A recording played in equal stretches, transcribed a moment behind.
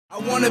I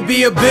wanna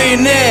be a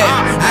billionaire,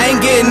 I ain't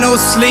getting no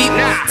sleep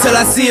till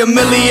I see $1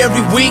 million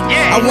every week.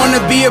 I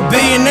wanna be a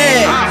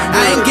billionaire,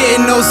 I ain't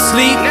getting no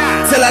sleep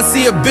till I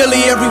see $1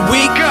 billion every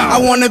week. I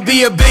wanna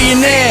be a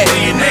billionaire,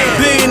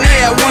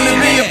 billionaire, I wanna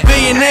be a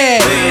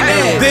billionaire,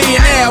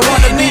 billionaire, I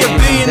wanna be a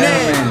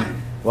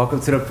billionaire. Welcome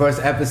to the first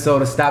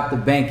episode of Stop the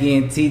Bank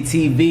ENT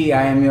TV.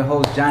 I am your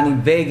host, Johnny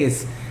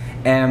Vegas,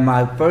 and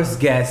my first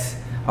guest,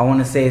 I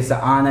want to say it's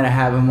an honor to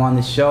have him on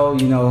the show.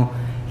 You know,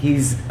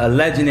 he's a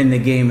legend in the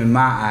game in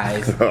my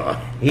eyes.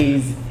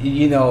 He's,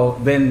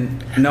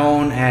 been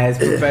known as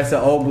Professor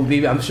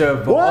Ogilvy, I'm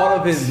sure, for all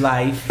of his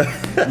life.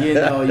 You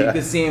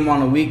can see him on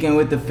The Weekend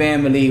with the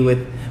Family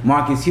with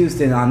Marcus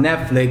Houston on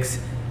Netflix.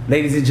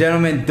 Ladies and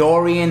gentlemen,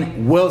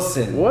 Dorian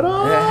Wilson. What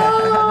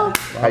up?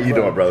 How you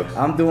doing, brother?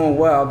 I'm doing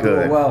well.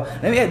 Good.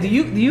 Let me ask, do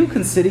you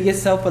consider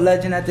yourself a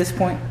legend at this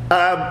point?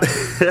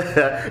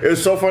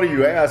 It's so funny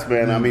you ask,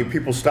 man. I mean,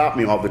 people stop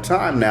me all the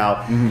time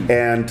now,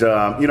 and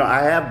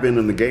I have been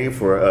in the game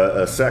for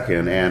a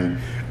second, and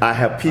I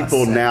have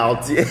people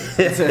now.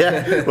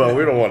 Well,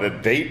 we don't want to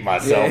date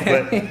myself,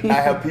 but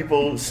I have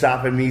people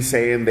stopping me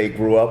saying they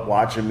grew up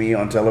watching me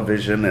on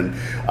television, and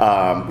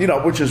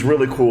which is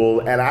really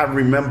cool. And I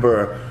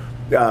remember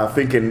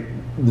thinking,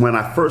 when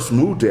I first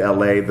moved to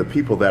LA, the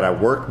people that I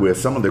worked with,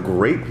 some of the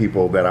great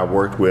people that I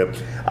worked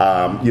with,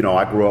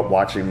 I grew up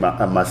watching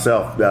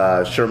myself,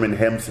 Sherman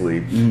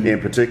Hemsley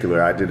in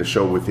particular. I did a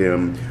show with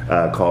him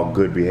called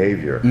Good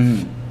Behavior.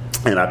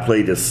 And I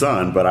played his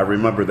son, but I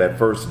remember that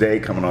first day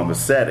coming on the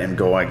set and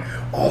going,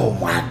 oh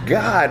my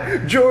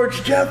God,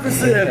 George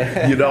Jefferson!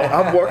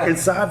 I'm working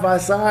side by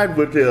side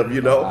with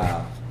him,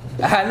 Wow.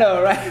 I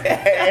know, right?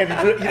 I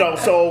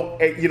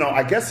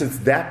guess it's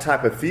that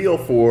type of feel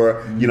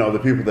for, the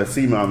people that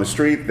see me on the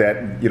street that,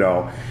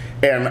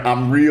 and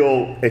I'm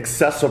real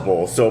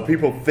accessible. So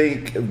people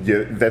think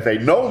that they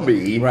know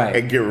me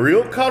and get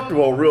real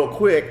comfortable real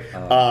quick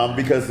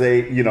because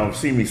they,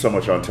 see me so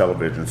much on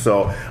television.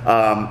 So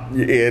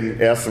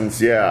in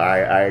essence,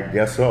 I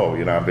guess so.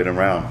 I've been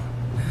around.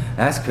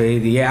 That's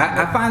crazy.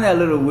 Yeah, I find that a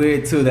little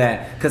weird too.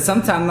 Because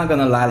sometimes, I'm not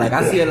gonna lie, like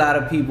I see a lot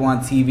of people on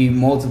TV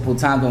multiple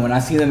times, but when I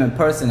see them in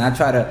person, I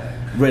try to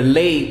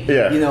relate,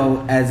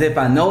 as if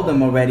I know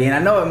them already. And I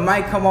know it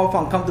might come off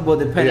uncomfortable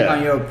depending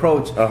on your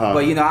approach.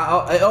 But it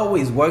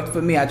always worked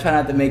for me. I try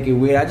not to make it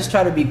weird. I just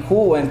try to be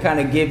cool and kind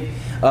of give,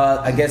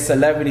 I guess,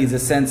 celebrities a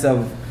sense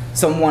of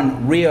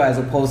someone real as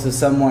opposed to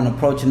someone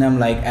approaching them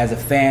like as a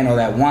fan or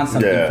that wants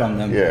something from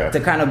them to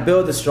kind of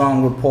build a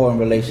strong rapport and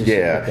relationship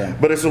with them.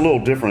 But it's a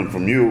little different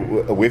from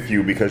with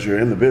you because you're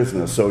in the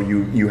business, so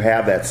you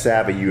have that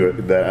savvy,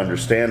 that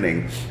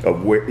understanding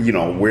of where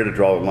to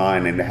draw the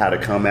line and how to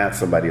come at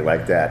somebody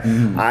like that.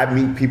 I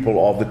meet people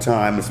all the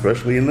time,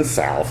 especially in the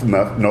South,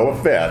 no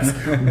offense,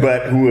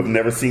 but who have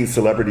never seen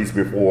celebrities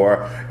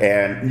before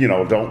and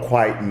don't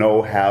quite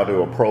know how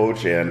to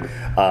approach, and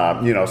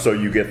so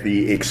you get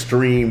the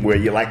extreme where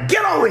you're like,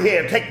 get over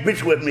here and take a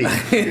picture with me.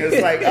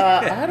 It's like,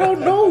 I don't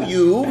know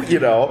you,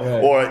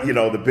 or,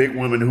 the big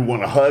women who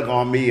want to hug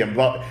on me. And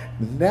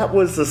that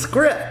was the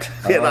script.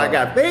 And I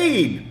got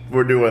paid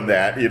for doing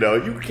that.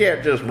 You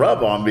can't just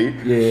rub on me.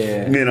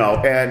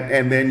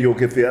 And then you'll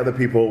get the other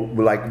people,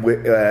 like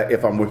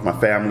if I'm with my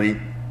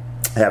family,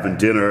 having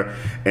dinner,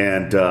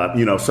 and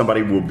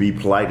somebody will be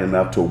polite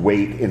enough to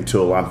wait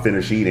until I'm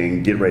finished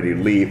eating, get ready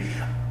to leave.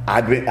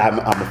 I'm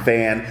a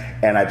fan,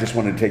 and I just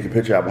wanted to take a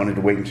picture. I wanted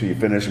to wait until you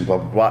finish, and blah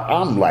blah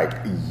blah. I'm like,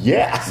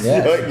 yes.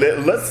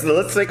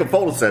 Let's take a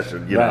photo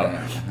session.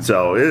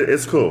 So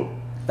it's cool.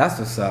 That's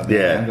what's up. Man.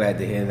 Yeah, I'm glad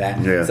to hear that.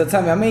 Yeah. So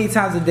tell me, how many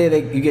times a day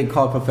that you get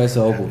called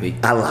Professor Ogilvy?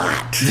 A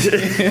lot,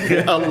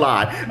 a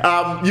lot.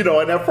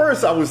 And at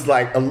first I was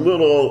like a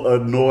little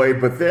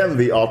annoyed, but then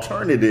the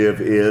alternative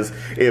is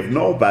if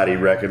nobody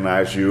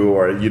recognizes you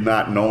or you're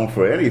not known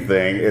for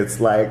anything,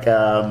 it's like.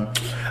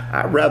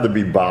 I'd rather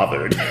be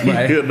bothered,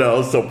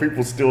 so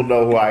people still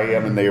know who I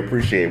am and they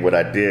appreciate what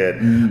I did.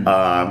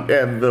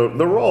 And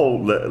the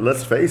role,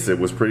 let's face it,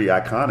 was pretty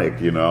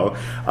iconic,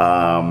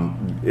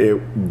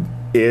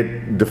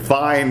 It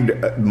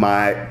defined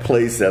my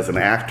place as an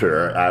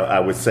actor, I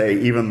would say,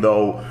 even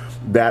though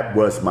that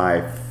was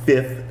my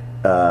fifth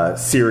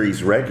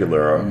series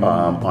regular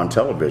on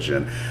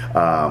television.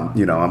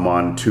 I'm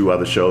on 2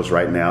 other shows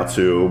right now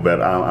too,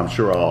 but I'm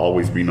sure I'll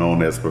always be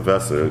known as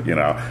Professor,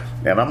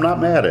 and I'm not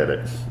mad at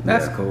it.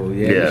 That's cool.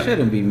 Yeah, you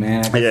shouldn't be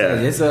mad.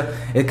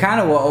 It kind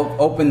of will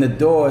open the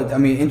door. I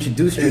mean,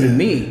 introduce you to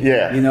me.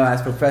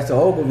 As Professor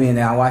Ogilvy, and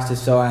then I watched the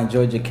show. I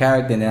enjoyed your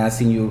character, and then I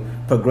seen you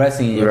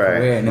progressing in your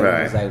career, and it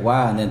was like,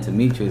 wow. And then to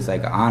meet you, it's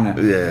like an honor.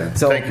 Yeah.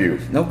 So thank you.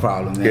 No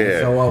problem,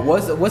 man. So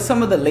what's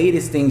some of the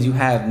latest things you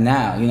have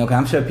now? 'Cause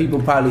I'm sure people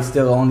probably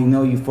still only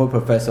know you for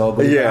Professor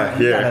Ogilvy.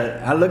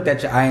 I looked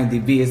at your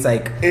IMDb. It's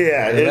like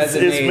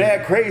it's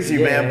mad crazy,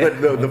 man.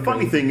 But the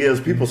funny thing is,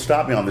 people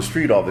stop me on the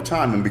street all the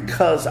time, and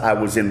because I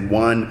was in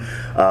one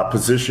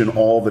position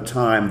all the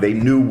time, they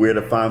knew where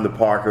to find the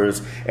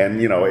Parkers,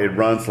 and it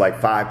runs like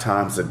 5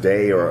 times a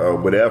day or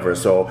whatever.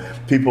 So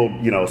people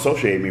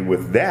associate me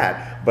with that.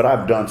 but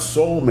I've done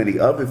so many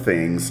other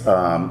things.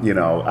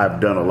 I've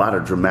done a lot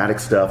of dramatic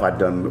stuff. I've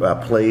done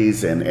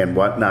plays and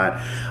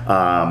whatnot.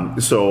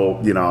 So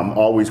I'm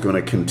always going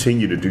to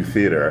continue to do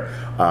theater.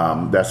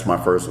 That's my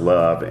first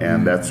love,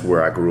 and that's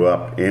where I grew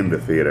up, in the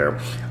theater.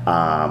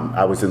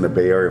 I was in the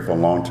Bay Area for a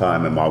long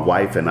time, and my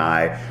wife and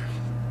I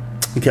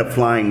kept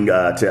flying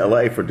to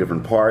LA for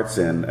different parts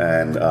and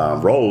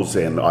roles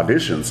and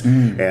auditions.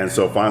 And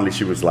so finally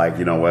she was like,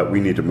 you know what, we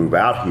need to move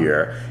out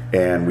here.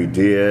 And we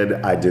did.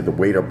 I did the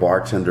waiter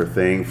bartender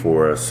thing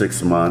for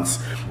 6 months.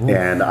 Ooh.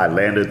 And I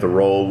landed the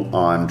role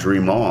on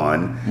Dream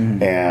On,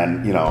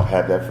 and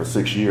had that for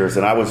 6 years.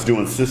 And I was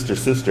doing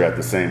Sister at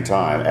the same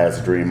time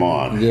as Dream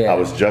On. I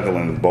was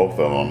juggling both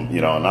of them,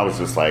 and I was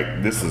just like,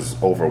 this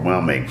is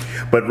overwhelming.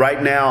 But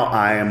right now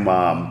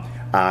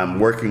I'm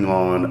working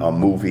on a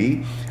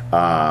movie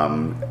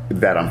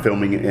that I'm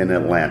filming in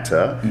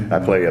Atlanta. I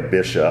play a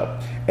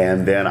bishop,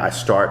 and then I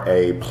start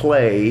a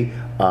play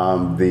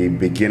the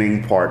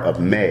beginning part of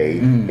May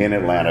in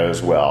Atlanta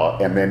as well.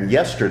 And then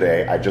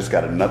yesterday I just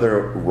got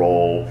another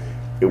role,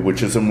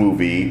 which is a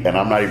movie, and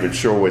I'm not even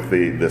sure what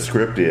the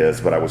script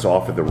is, but I was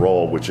offered the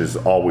role, which is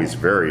always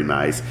very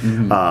nice,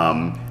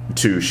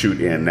 to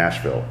shoot in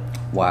Nashville.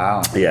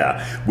 Wow.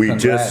 Yeah.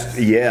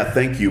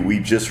 Thank you. We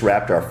just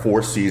wrapped our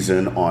 4th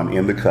season on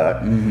In the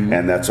Cut,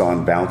 and that's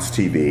on Bounce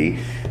TV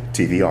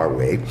our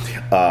way.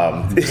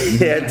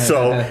 And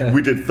so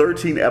we did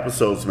 13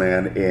 episodes,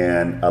 man,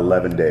 in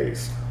 11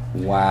 days.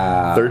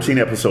 Wow. 13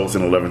 episodes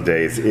in 11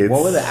 days.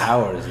 What were the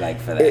hours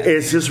like for that?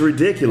 It's just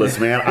ridiculous,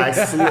 man. I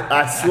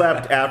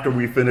slept after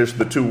we finished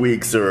the 2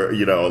 weeks or,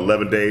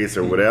 11 days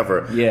or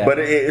whatever. Yeah. But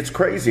it's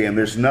crazy, and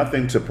there's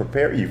nothing to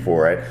prepare you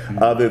for it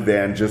other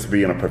than just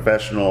being a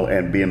professional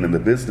and being in the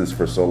business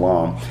for so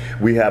long.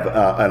 We have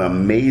an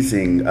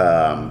amazing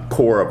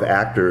core of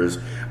actors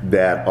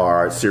that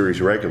are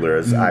series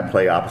regulars. I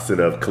play opposite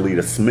of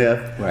Kalita Smith,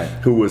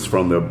 who was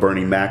from the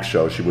Bernie Mac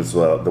show. She was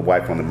the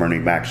wife on the Bernie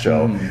Mac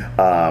show.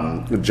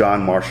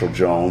 John Marshall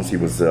Jones, he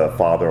was the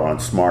father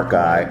on Smart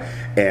Guy,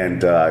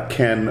 and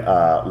Ken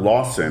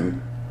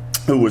Lawson,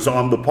 who was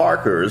on the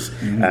Parkers.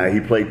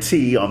 He played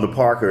T on the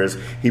Parkers.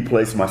 He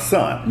plays my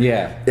son.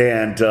 Yeah,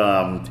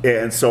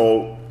 and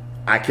so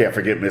I can't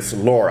forget Miss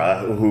Laura,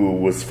 who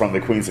was from the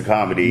Queens of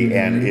Comedy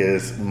and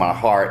is my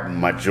heart and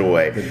my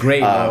joy. The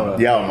great Laura.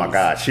 Yeah, oh my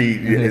God,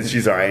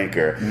 she's our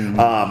anchor.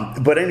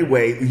 But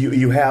anyway,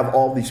 you have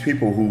all these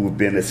people who have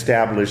been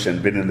established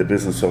and been in the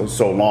business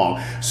so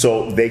long,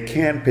 so they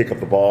can pick up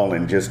the ball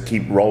and just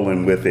keep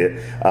rolling with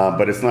it.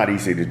 But it's not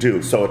easy to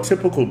do. So a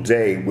typical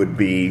day would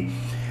be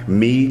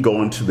me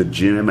going to the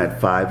gym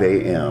at 5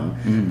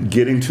 a.m.,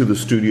 getting to the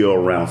studio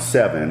around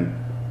 7.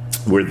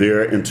 We're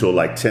there until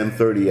like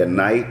 10:30 at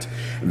night.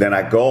 Then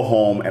I go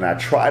home and I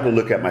try to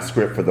look at my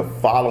script for the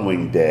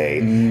following day,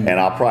 and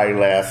I'll probably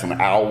last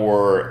an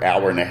hour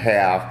and a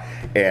half,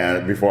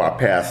 and before I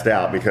passed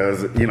out,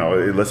 because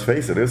let's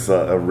face it, it's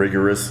a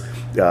rigorous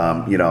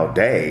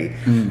day.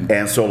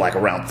 And so like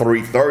around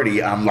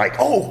 3:30, I'm like,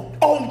 oh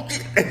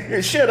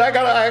shit, I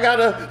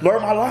gotta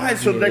learn my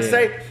lines for the next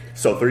day.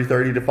 So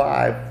 3:30 to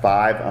 5,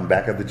 I'm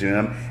back at the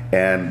gym,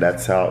 and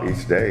that's how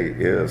each day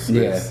is.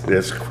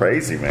 It's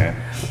crazy, man.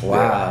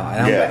 Wow.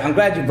 And I'm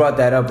glad you brought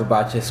that up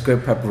about your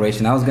script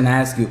preparation. I was going to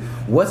ask you,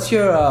 what's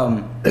your,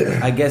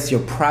 your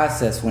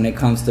process when it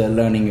comes to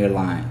learning your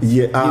lines?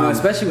 Yeah,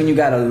 especially when you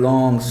got a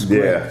long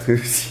script.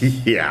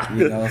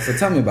 Yeah. So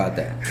tell me about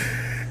that.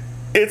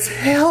 It's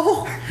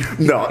hell.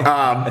 No,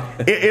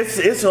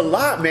 it's a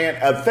lot, man.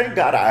 Thank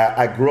God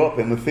I grew up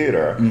in the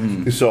theater,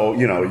 so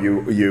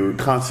you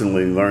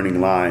constantly learning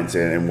lines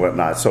and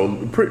whatnot.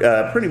 So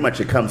pretty much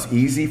it comes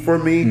easy for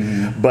me.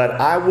 But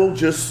I will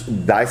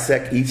just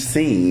dissect each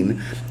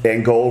scene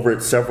and go over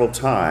it several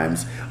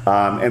times,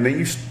 and then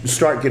you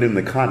start getting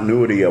the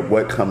continuity of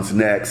what comes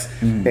next,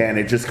 and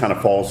it just kind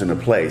of falls into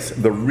place.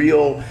 The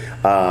real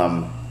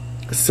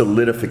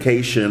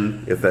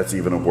solidification, if that's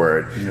even a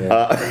word.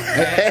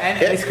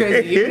 And it's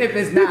crazy, even if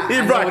it's not.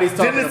 I know what he's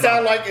talking Didn't it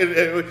sound like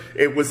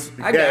it was?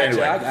 I got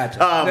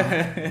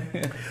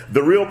you.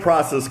 The real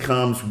process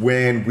comes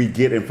when we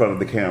get in front of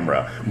the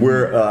camera.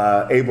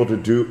 We're able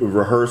to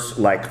rehearse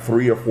like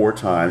 3 or 4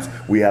 times.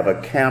 We have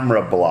a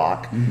camera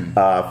block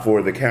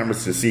for the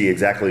cameras to see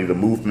exactly the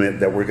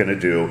movement that we're going to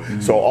do.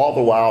 So all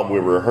the while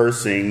we're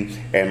rehearsing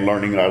and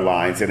learning our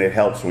lines, and it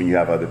helps when you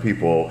have other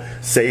people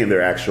saying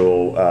their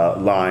actual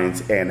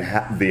lines and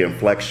the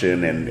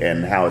inflection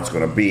and how it's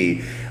going to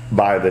be.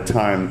 By the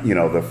time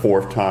the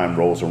 4th time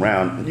rolls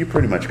around, you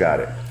pretty much got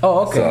it.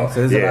 Oh, okay.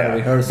 So there's a lot of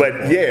rehearsal.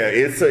 But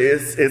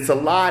it's a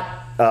lot.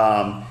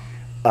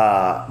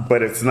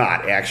 But it's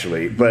not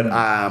actually. But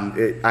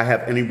I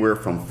have anywhere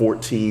from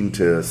 14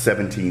 to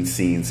 17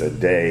 scenes a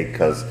day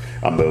because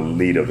I'm the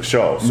lead of the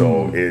show.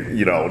 So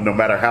no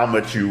matter how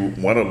much you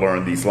want to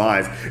learn these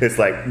lines, it's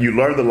like you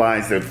learn the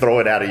lines and throw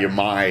it out of your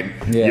mind,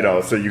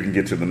 so you can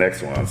get to the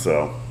next one.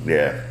 So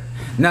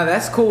Now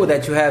that's cool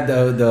that you have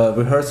the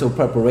rehearsal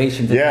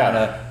preparation to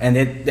and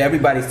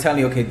everybody's telling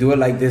you, okay, do it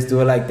like this,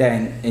 do it like that,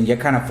 and you're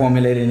kind of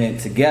formulating it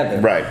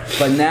together. Right.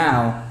 But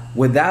now,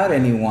 without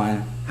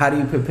anyone, how do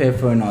you prepare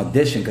for an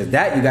audition? Because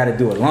that you got to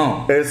do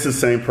alone. It's the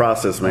same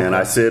process, man.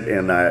 I sit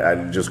and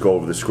I just go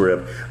over the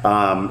script.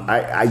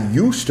 I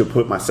used to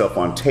put myself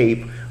on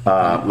tape,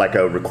 like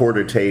a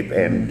recorder tape,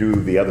 and do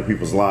the other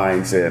people's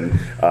lines and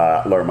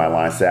learn my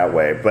lines that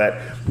way.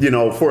 But, you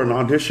know, for an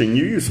audition,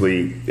 you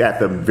usually, at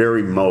the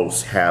very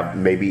most, have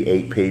maybe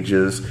 8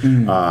 pages.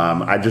 The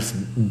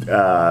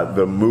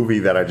movie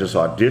that I just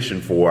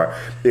auditioned for,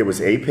 it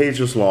was 8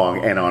 pages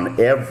long, and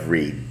on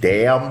every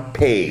damn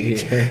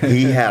page,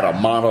 he had a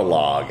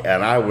monologue.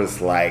 And I was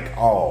like,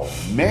 oh,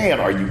 man,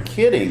 are you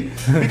kidding?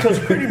 Because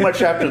pretty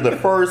much after the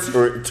first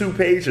or 2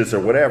 pages or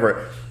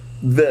whatever,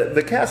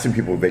 the casting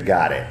people, they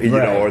got it, you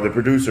know, or the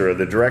producer or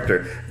the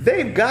director,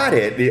 they've got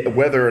it,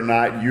 whether or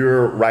not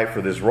you're right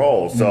for this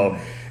role. So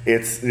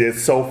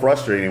it's so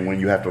frustrating when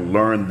you have to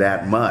learn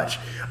that much.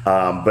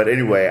 But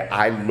anyway,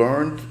 I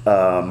learned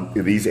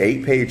these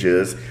 8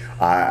 pages.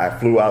 I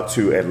flew out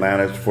to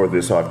Atlanta for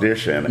this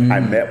audition. I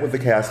met with the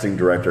casting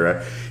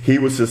director. He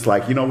was just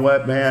like, you know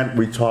what, man?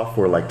 We talked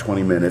for like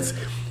 20 minutes.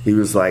 He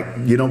was like,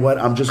 you know what?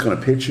 I'm just going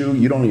to pitch you.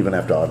 You don't even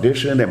have to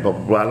audition. And blah,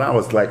 blah, blah. And I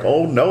was like,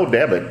 oh, no,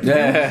 damn it.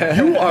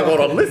 You are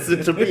going to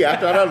listen to me.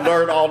 After I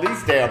learned all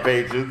these damn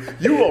pages,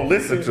 you will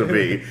listen to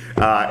me.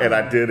 And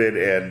I did it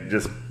and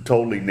just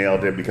totally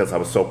nailed it because I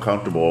was so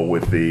comfortable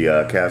with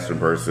the casting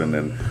person.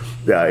 And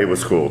it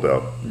was cool,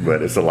 though.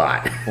 But it's a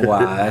lot.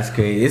 Wow, that's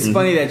great. It's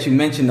funny that you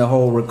mentioned the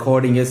whole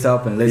recording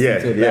yourself and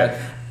listening to it. Yeah.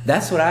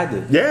 That's what I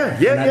do. Yeah.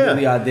 I do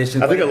the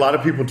audition. I think a lot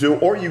of people do.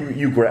 Or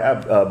you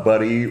grab a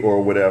buddy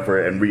or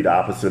whatever and read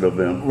opposite of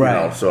them.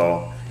 Right. You know,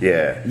 so,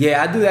 yeah.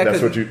 Yeah, I do that.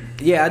 That's what you...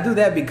 Yeah, I do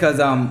that because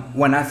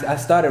when I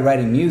started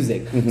writing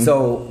music,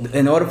 so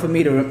in order for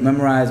me to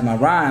memorize my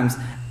rhymes,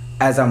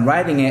 as I'm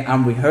writing it,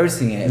 I'm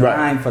rehearsing it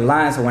line for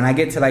line. So when I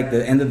get to like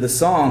the end of the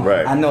song,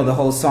 I know the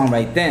whole song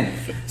right then.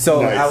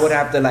 So I would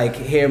have to like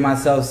hear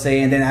myself say,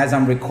 and then as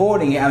I'm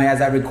recording it,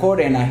 as I record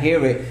it and I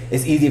hear it,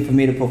 it's easier for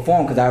me to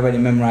perform because I already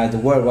memorized the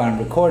word while I'm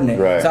recording it.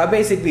 Right. So I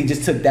basically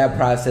just took that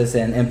process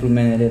and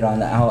implemented it on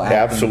the whole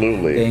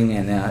acting thing,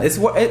 and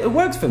it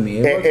works for me.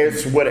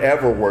 It's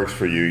whatever works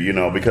for you, you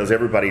know, because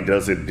everybody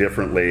does it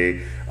differently,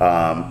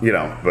 you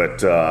know. But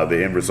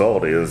the end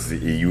result is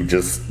you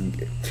just.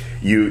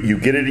 You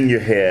get it in your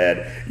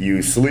head,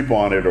 you sleep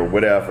on it or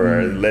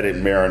whatever, let it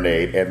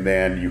marinate, and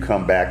then you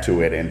come back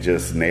to it and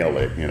just nail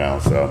it, you know.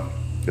 So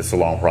it's a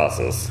long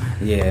process.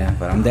 Yeah,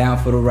 but I'm down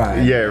for the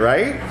ride. Yeah,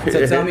 right?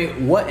 So tell me,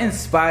 what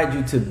inspired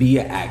you to be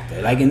an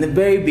actor? Like in the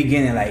very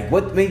beginning, like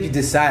what made you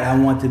decide I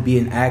want to be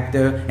an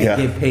actor and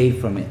get paid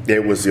from it?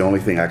 It was the only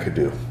thing I could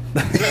do.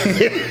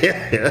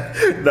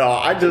 No,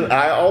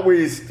 I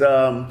always...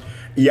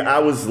 I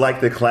was like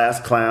the class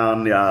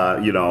clown.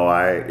 You know,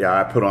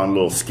 I put on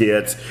little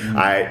skits.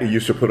 I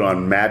used to put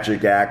on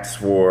magic acts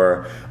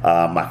for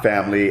my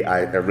family.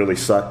 I really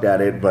sucked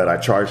at it, but I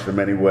charged them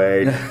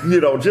anyway.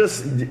 You know,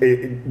 just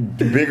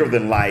bigger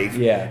than life.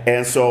 Yeah.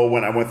 And so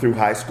when I went through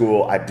high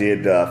school, I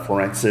did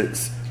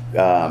forensics,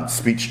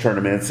 speech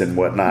tournaments and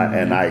whatnot,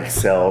 and I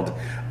excelled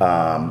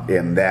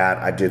in that.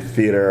 I did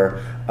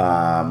theater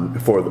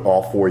for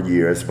all 4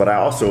 years, but I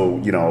also,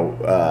 you know,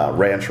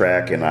 ran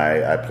track and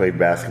I played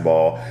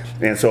basketball,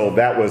 and so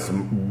that was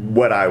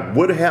what I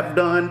would have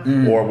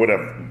done or would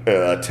have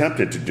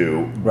attempted to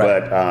do,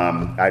 but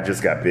I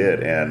just got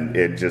bit and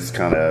it just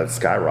kind of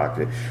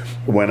skyrocketed.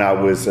 When I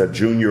was a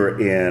junior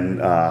in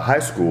high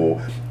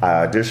school,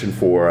 I auditioned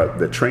for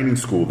the training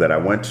school that I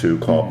went to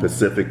called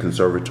Pacific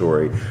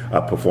Conservatory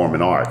of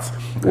Performing Arts,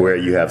 where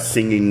you have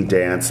singing,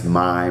 dance,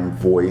 mime,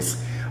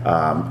 voice,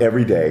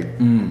 every day,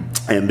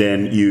 and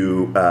then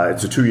you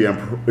it's a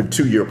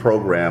two-year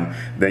program.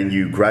 Then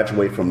you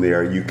graduate from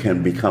there. You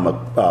can become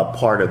a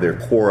part of their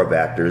corps of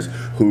actors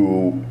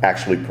who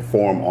actually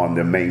perform on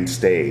the main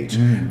stage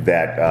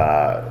that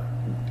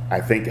I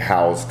think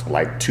housed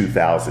like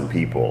 2,000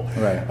 people.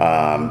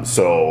 Right.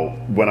 So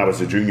when I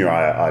was a junior,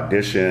 I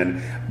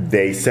auditioned.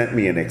 They sent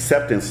me an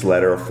acceptance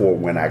letter for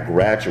when I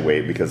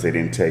graduate because they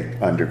didn't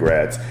take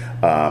undergrads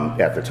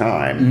at the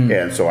time.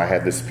 And so I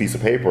had this piece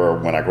of paper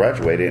when I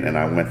graduated, and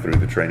I went through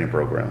the training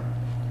program.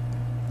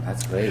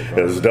 That's great, bro.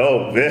 It was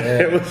dope. Yeah.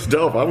 It was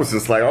dope. I was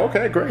just like,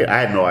 okay, great. I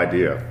had no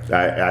idea.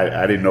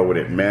 I didn't know what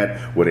it meant,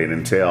 what it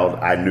entailed.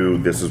 I knew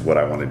this is what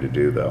I wanted to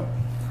do, though.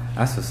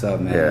 That's what's up,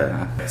 man.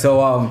 Yeah.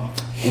 So,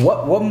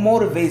 what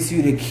motivates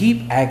you to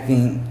keep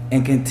acting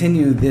and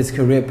continue this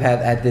career path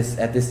at this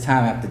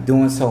time after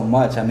doing so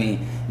much? I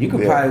mean, you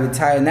could probably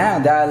retire now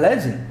and die a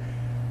legend.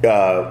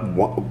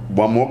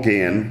 One more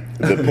again,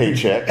 the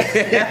paycheck.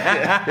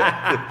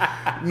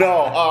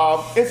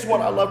 No, it's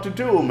what I love to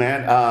do,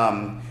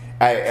 man.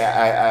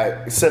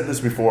 I said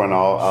this before, and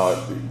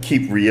I'll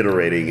keep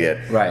reiterating it.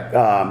 Right.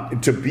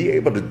 To be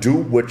able to do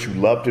what you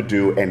love to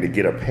do and to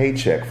get a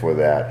paycheck for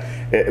that,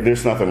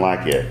 there's nothing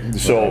like it.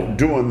 So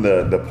doing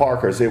the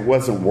Parkers, it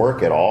wasn't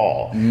work at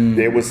all.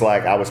 It was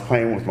like I was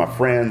playing with my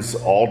friends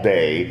all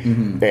day,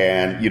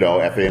 and you know,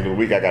 at the end of the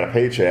week, I got a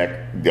paycheck,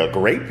 a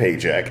great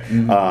paycheck.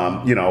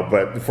 You know,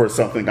 but for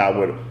something I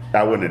would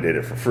I wouldn't have did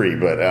it for free,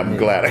 but I'm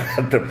glad I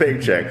got the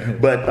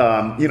paycheck. But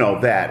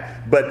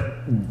But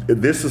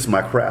this is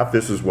my craft.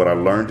 This is what I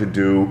learned to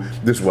do.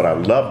 This is what I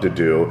love to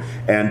do,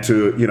 and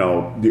to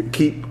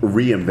keep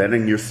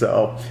reinventing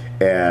yourself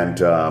and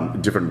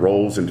different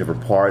roles and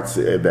different parts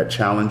that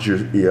challenge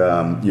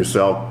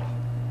yourself.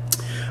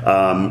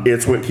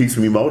 It's what keeps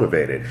me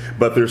motivated.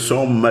 But there's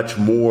so much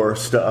more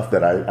stuff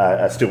that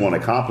I still want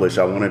to accomplish.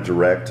 I want to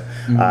direct.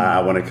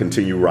 I want to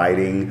continue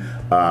writing.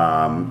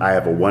 I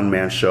have a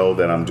one-man show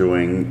that I'm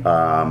doing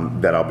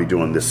that I'll be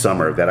doing this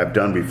summer that I've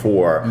done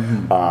before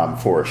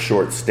for a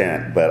short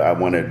stint, but I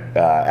want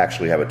to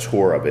actually have a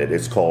tour of it.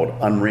 It's called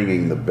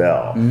Unringing the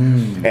Bell.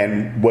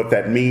 And what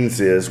that means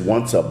is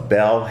once a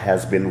bell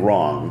has been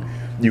rung,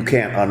 you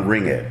can't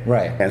unring it.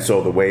 Right. And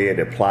so the way it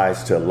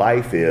applies to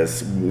life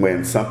is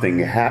when something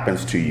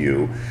happens to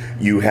you,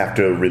 you have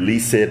to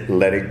release it,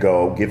 let it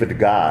go, give it to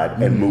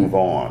God, and move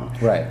on.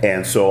 Right.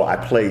 And so I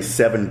play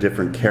 7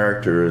 different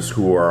characters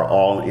who are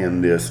all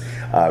in this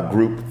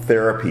group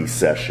therapy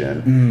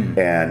session,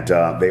 and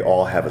they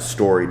all have a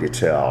story to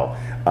tell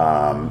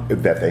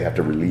that they have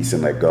to release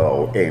and let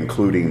go,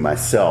 including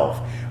myself,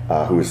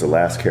 who is the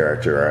last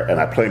character. And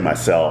I play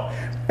myself.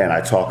 And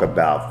I talk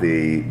about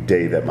the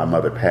day that my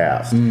mother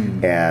passed,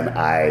 and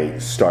I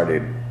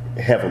started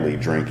heavily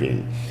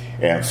drinking.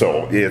 And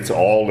so it's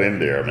all in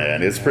there,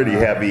 man. It's pretty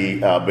heavy,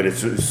 but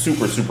it's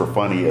super, super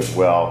funny as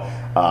well.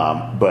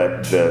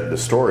 But the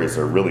stories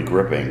are really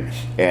gripping.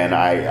 And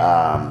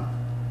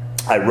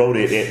I wrote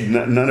it.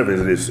 None of it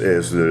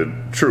is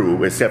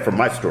true, except for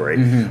my story,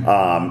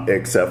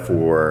 except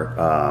for,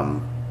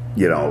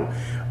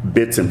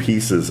 bits and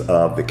pieces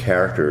of the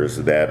characters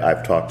that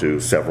I've talked to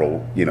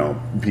several,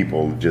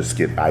 people just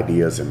get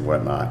ideas and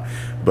whatnot.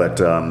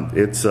 But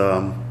it's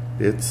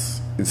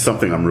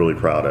something I'm really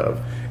proud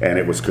of. And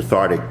it was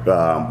cathartic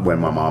when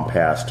my mom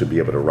passed to be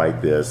able to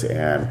write this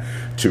and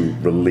to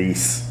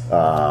release,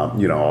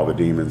 all the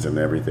demons and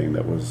everything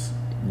that was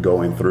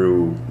going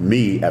through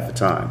me at the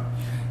time.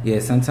 Yeah,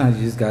 sometimes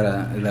you just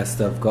gotta let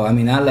stuff go. I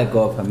mean, I let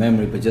go of her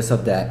memory, but just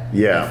of that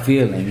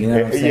feeling, you know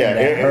what I'm saying?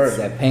 That hurt,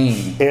 that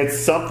pain. It's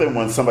something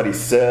when somebody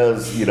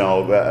says,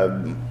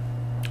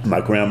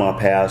 my grandma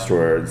passed,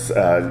 or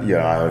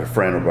I had a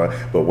friend,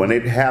 but when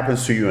it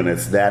happens to you and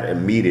it's that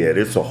immediate,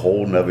 it's a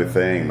whole nother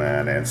thing,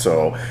 man. And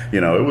so,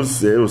 it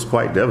was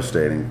quite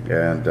devastating,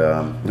 and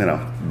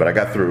but I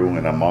got through,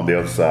 and I'm on the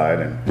other side,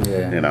 and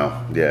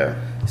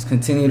Just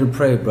continue to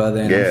pray, brother,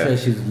 and I'm sure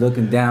she's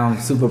looking down,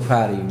 super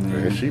proud of you,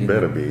 man. Yeah, she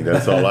better be.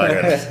 That's all I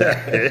gotta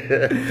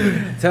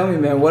say. Tell me,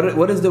 man,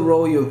 what is the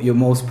role you're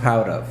most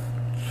proud of?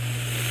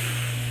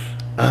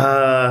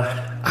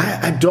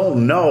 I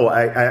don't know.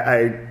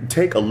 I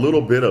take a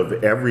little bit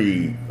of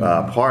every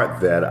part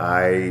that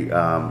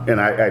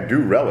I do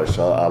relish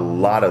a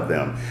lot of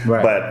them.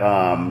 Right. But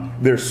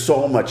there's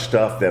so much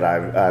stuff that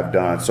I've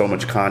done, so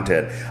much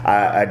content.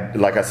 I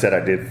like I said,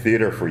 I did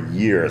theater for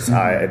years.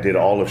 I did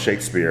all of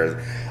Shakespeare.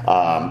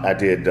 I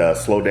did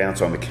Slow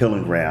Dance on the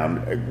Killing Ground.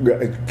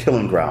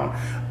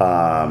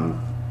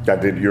 I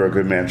did You're a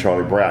Good Man,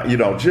 Charlie Brown.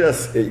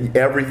 Just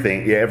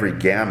everything, every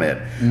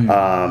gamut.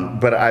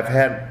 But I've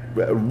had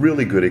a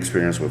really good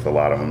experience with a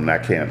lot of them,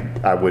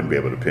 and I wouldn't be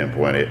able to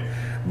pinpoint it.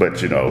 But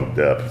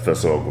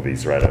Professor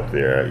Ogilvy's right up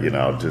there.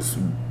 Just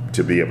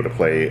to be able to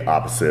play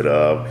opposite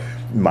of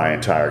my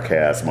entire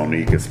cast,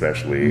 Monique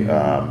especially,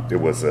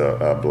 it was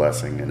a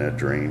blessing and a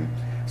dream.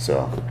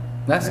 So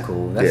that's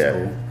cool. That's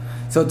cool.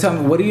 So tell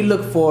me, what do you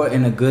look for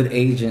in a good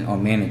agent or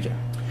manager?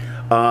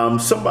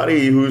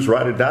 Somebody who's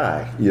ride or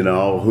die,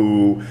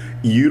 who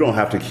you don't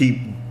have to keep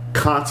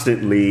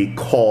constantly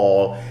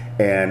call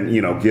and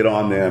get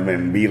on them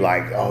and be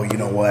like, oh, you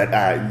know what,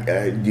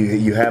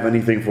 you have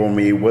anything for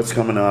me? What's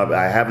coming up?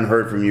 I haven't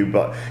heard from you,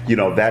 but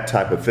that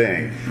type of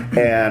thing.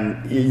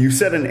 And you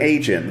said an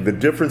agent. The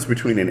difference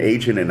between an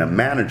agent and a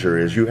manager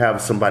is you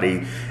have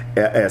somebody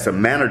as a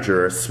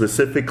manager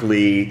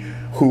specifically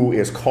who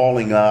is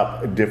calling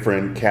up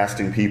different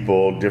casting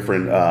people,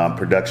 different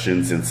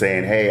productions, and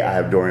saying, hey, I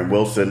have Dorian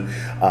Wilson.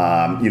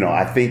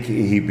 I think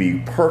he'd be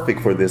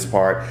perfect for this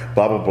part,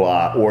 blah, blah,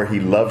 blah. Or he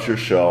loves your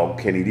show.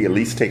 Can he at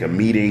least take a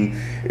meeting?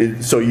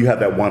 So you have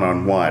that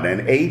one-on-one.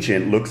 An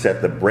agent looks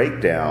at the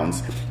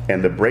breakdowns,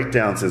 and the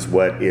breakdowns is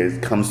what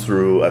comes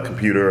through a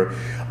computer,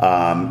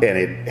 and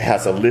it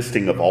has a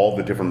listing of all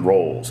the different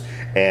roles.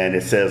 And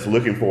it says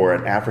looking for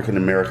an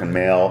African-American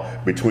male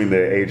between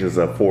the ages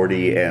of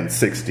 40 and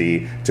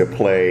 60 to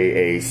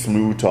play a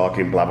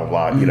smooth-talking, blah, blah,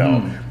 blah,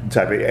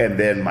 type of, and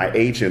then my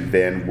agent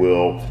then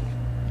will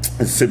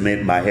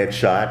submit my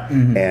headshot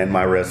and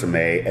my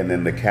resume, and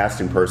then the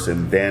casting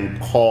person then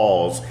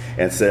calls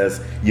and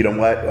says, you know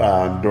what,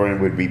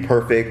 Dorian would be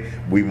perfect.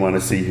 We want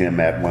to see him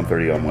at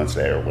 1:30 on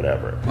Wednesday or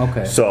whatever.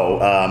 Okay. So,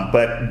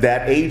 but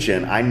that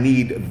agent, I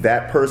need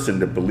that person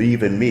to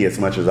believe in me as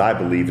much as I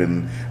believe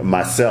in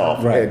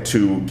myself, right,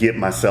 to get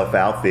myself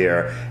out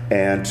there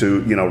and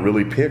to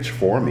really pitch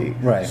for me.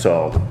 Right.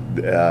 So,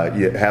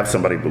 you have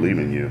somebody believe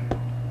in you.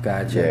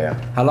 Gotcha. Yeah.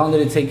 How long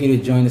did it take you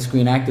to join the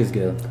Screen Actors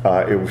Guild?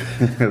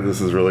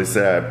 This is really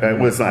sad.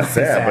 Well, it's not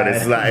sad, but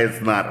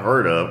it's not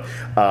heard of.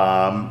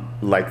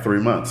 Like 3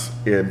 months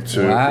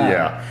into,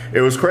 yeah, it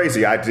was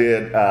crazy. I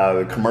did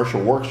a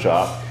commercial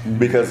workshop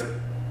because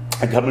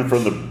I'm coming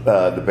from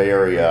the Bay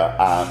Area,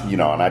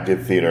 and I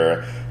did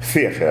theater,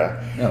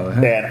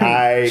 and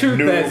I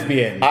knew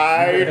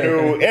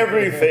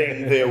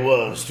everything there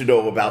was to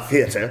know about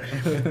theater,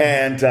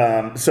 and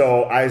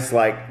so I was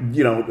like,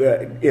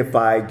 if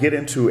I get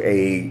into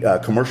a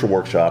commercial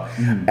workshop,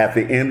 at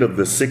the end of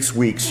the 6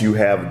 weeks, you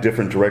have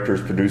different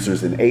directors,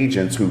 producers, and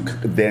agents who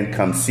then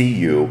come see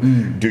you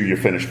do your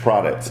finished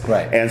products,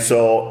 right? And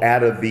so,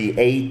 out of the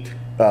 8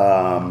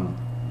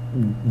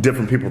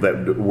 different people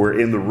that were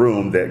in the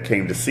room that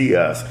came to see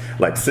us,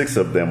 like 6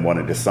 of them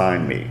wanted to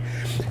sign me.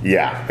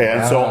 Yeah.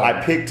 And so I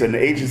picked an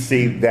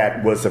agency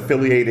that was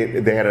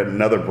affiliated. They had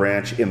another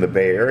branch in the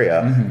Bay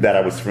Area that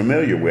I was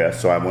familiar with,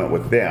 so I went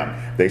with them.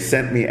 They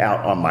sent me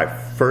out on my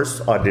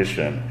first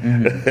audition.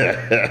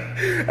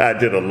 I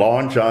did a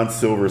Long John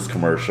Silver's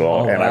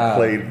commercial, and I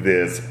played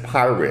this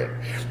pirate.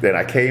 Then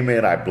I came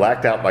in, I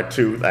blacked out my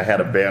tooth, I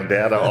had a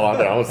bandana on,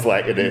 and I was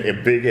like in a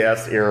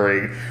big-ass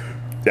earring,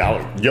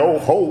 yo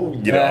ho,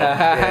 and doing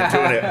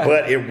it.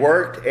 But it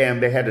worked,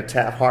 and they had to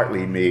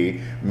Taft-Hartley me,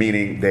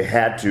 meaning they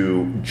had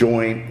to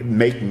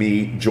make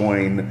me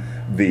join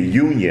the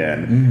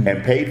union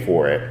and paid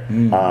for it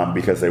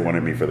because they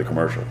wanted me for the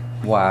commercial.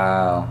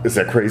 Wow. Is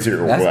that crazy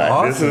or That's what?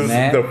 Awesome, this is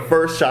man. the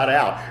first shot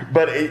out.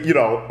 But,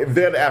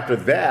 then after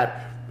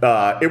that,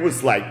 it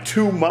was like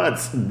 2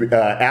 months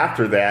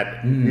after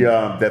that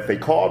that they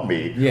called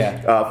me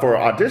for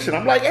an audition.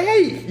 I'm like,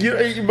 hey, you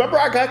remember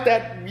I got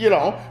that,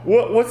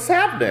 what's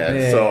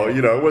happening? Yeah. So,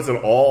 it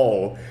wasn't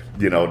all,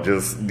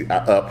 just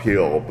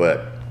uphill,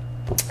 but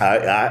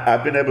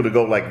I've been able to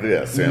go like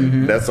this,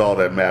 and that's all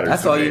that matters.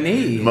 That's all you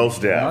need.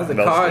 Most definitely.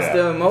 The car is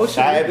still in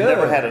motion. I have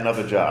never had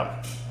another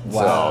job.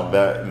 Wow.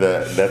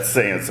 So that's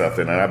saying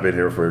something, and I've been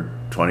here for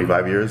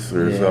 25 years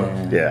or so.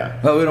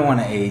 Yeah. Well, we don't want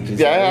to age.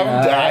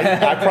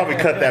 I probably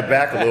cut that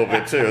back a little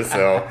bit too.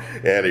 So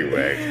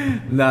anyway.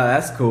 No,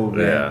 that's cool,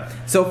 man. Yeah.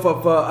 So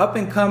for up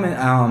and coming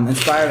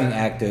inspiring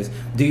actors,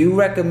 do you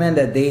recommend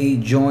that they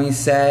join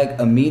SAG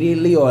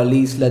immediately, or at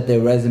least let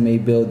their resume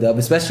build up?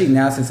 Especially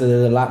now, since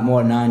there's a lot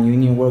more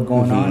non-union work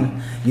going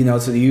on.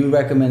 So do you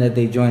recommend that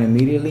they join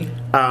immediately?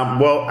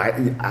 Well,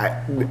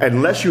 I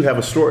unless you have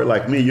a story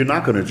like me, you're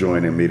not going to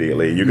join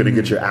immediately. You're going to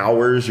get your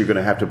hours. You're going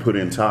to have to put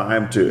in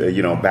time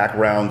to,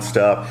 background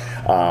stuff,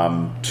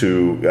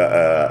 to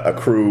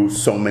accrue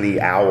so many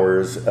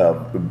hours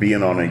of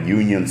being on a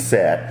union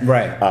set.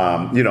 Right.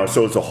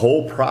 So it's a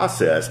whole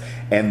process.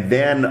 And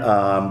then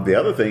the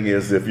other thing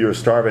is, if you're a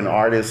starving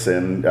artist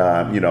and,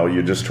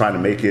 you're just trying to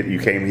make it, you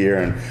came here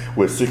and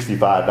with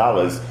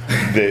 $65,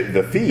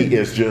 the fee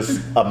is just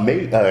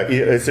amazing.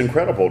 It's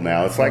incredible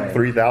now. It's like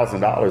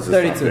 $3,000 or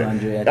something.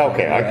 $3,200.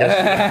 Okay, I guess.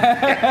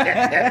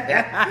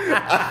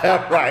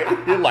 Right.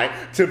 You're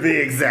like, to be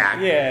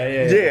exact.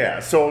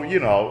 Yeah. So, you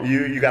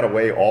got to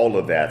weigh all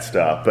of that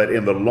stuff. But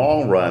in the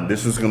long run,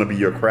 this is going to be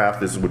your craft.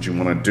 This is what you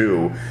want to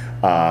do.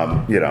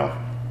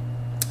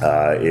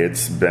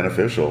 It's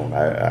beneficial,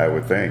 I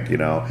would think,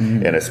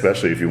 and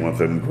especially if you want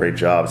them great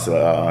jobs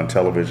on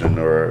television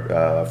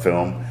or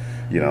film.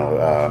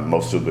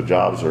 Most of the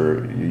jobs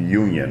are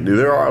union.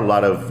 There are a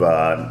lot of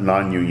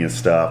non-union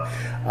stuff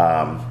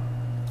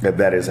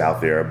that is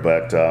out there,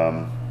 but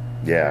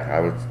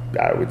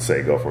I would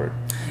say go for it.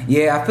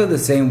 Yeah, I feel the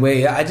same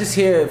way. I just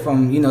hear it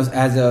from,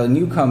 as a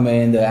newcomer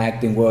in the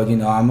acting world,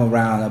 I'm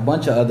around a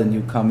bunch of other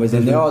newcomers,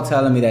 and they're all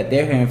telling me that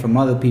they're hearing from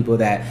other people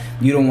that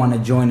you don't want to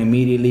join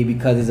immediately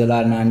because there's a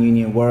lot of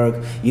non-union work,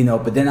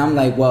 but then I'm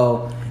like,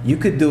 well, you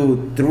could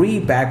do 3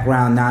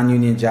 background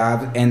non-union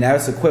jobs, and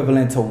that's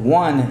equivalent to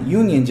 1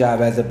 union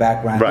job as a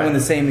background, doing the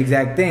same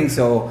exact thing.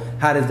 So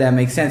how does that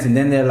make sense? And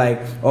then they're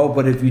like, oh,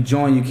 but if you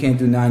join, you can't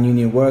do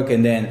non-union work,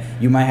 and then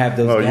you might have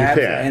those gaps.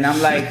 You can. And I'm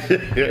like,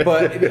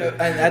 but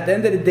at the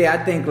end of the day, I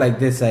think like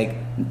this, like,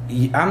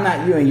 I'm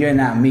not you and you're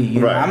not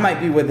me. I might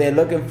be what they're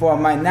looking for, I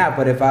might not,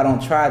 but if I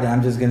don't try, then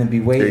I'm just going to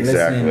be waiting,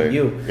 listening to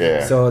you.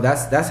 Yeah. So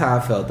that's how I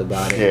felt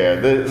about it. Yeah,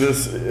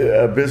 this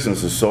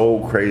business is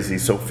so crazy,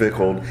 so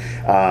fickle.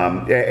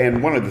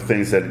 And one of the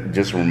things that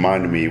just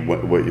reminded me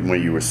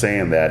when you were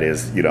saying that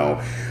is,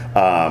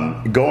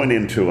 going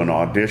into an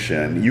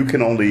audition, you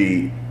can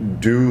only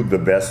do the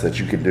best that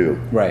you can do.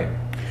 Right.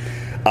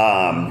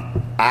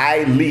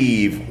 I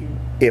leave,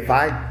 if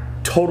I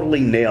totally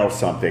nail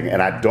something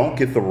and I don't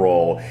get the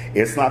role,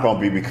 it's not going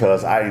to be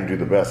because I didn't do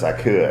the best I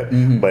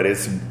could, but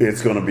it's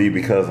going to be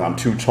because I'm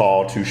too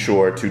tall, too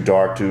short, too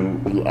dark, too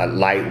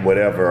light,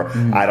 whatever.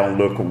 I don't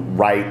look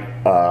right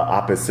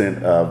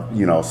opposite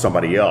of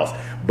somebody else.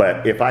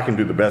 But if I can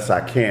do the best I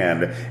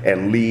can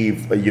and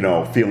leave,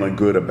 feeling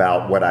good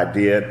about what I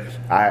did,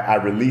 I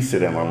release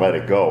it and I let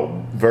it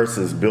go.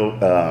 Versus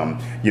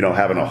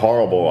having a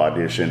horrible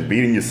audition,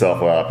 beating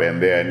yourself up,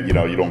 and then you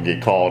don't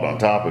get called on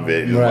top of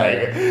it.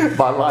 Like,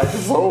 my life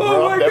is over.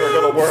 I'm never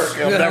gonna work.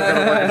 I'm never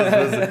gonna work in this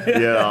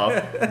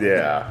business.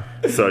 Yeah.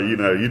 So,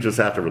 you just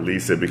have to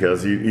release it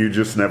because you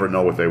just never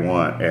know what they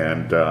want.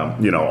 And,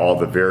 all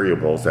the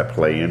variables that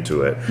play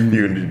into it.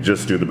 You can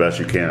just do the best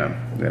you can,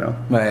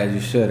 Right, as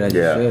you should, you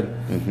should.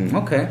 Mm-hmm.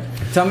 Okay.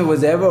 Tell me,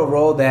 was there ever a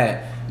role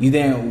that you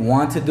didn't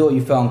want to do it,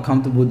 you felt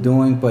uncomfortable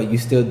doing, but you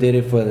still did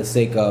it for the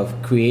sake of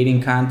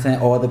creating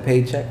content or the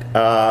paycheck?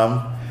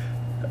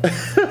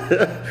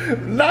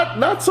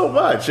 Not so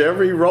much.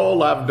 Every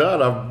role I've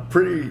done, I'm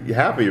pretty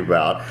happy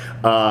about.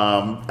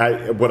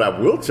 What I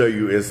will tell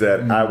you is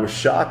that I was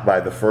shocked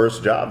by the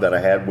first job that I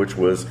had, which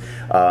was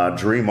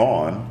Dream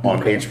On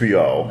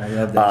HBO. I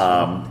love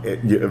that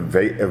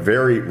show.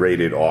 Very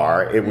rated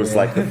R. It was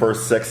like the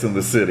first Sex in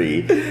the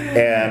City.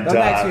 And don't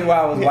ask me why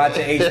I was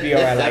watching HBO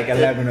at like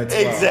 11 or 12.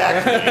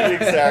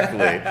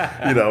 Exactly.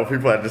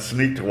 People had to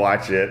sneak to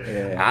watch it.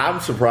 Yeah. I'm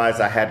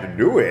surprised I had to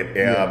do it.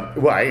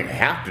 Well, I didn't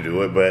have to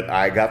do it, but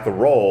I got the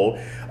role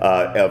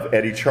of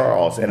Eddie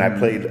Charles, and I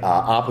played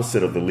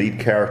opposite of the lead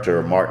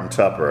character, Martin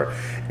Tupper.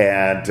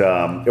 And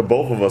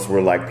both of us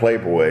were like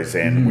playboys,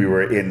 and we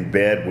were in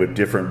bed with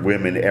different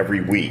women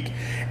every week.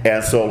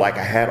 And so, like,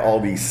 I had all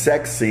these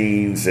sex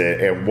scenes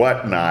and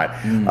whatnot.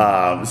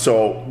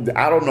 So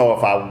I don't know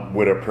if I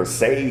would have per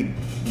se,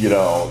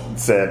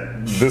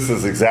 said, this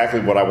is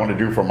exactly what I want to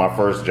do for my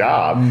first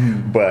job.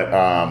 But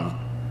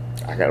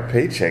I got a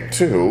paycheck,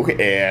 too,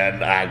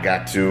 and I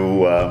got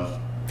to...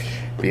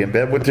 be in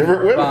bed with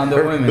different women. Found the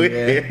women,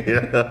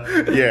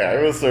 yeah,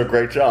 it was a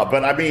great job.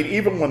 But I mean,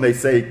 even when they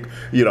say,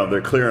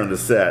 they're clearing the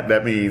set,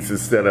 that means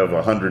instead of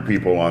 100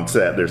 people on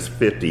set, there's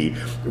 50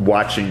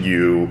 watching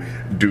you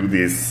do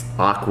this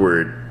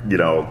awkward,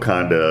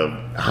 kind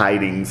of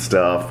hiding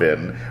stuff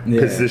and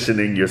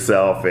positioning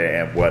yourself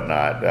and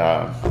whatnot.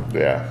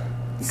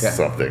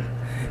 Something.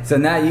 So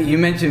now you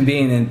mentioned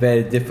being in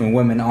bed with different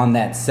women on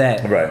that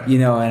set, right?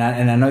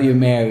 And I know you're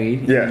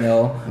married.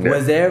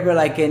 Was there ever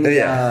like any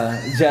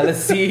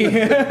jealousy?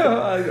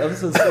 I'm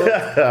so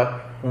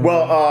sorry.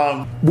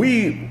 Well,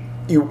 we've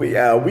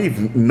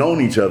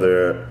known each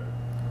other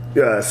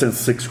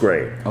since 6th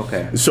grade.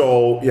 Okay.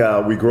 So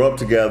we grew up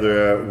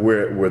together.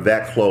 We're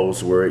that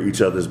close. We're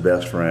each other's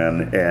best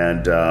friend.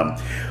 And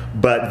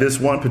but this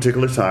one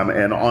particular time,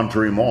 and on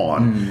Dream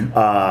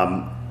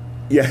On.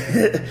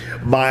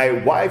 My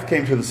wife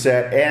came to the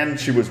set, and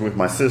she was with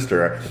my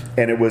sister,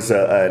 and it was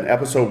an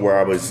episode where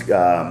I was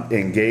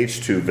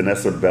engaged to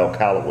Vanessa Bell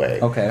Calloway.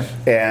 Okay.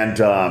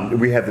 And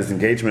we had this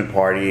engagement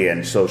party,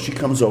 and so she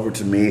comes over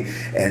to me,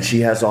 and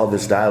she has all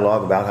this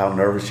dialogue about how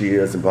nervous she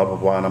is and blah, blah,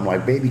 blah, and I'm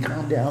like, baby,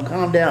 calm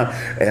down.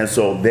 And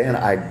so then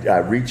I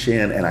reach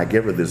in, and I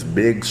give her this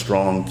big,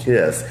 strong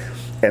kiss.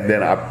 And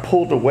then I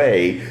pulled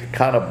away,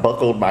 kind of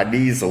buckled my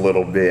knees a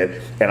little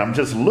bit, and I'm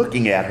just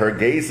looking at her,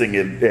 gazing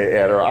at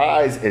her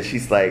eyes, and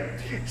she's like,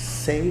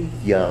 say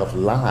your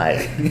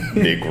line,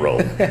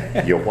 Negro.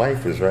 Your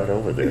wife is right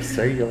over there.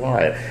 Say your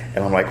line.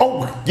 And I'm like,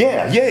 oh,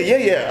 yeah.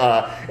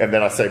 And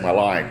then I say my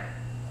line.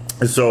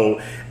 So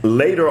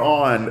later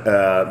on,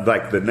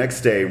 like the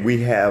next day,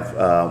 we have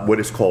what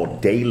is called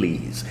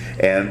dailies,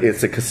 and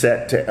it's a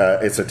cassette,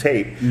 it's a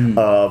tape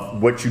of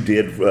what you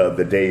did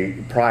the day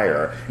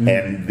prior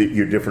and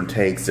your different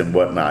takes and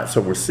whatnot.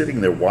 So we're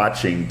sitting there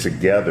watching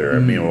together,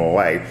 me and my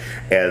wife,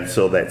 and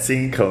so that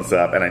scene comes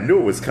up, and I knew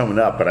it was coming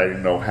up, but I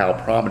didn't know how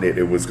prominent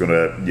it was going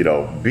to,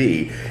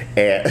 be.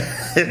 And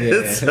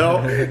so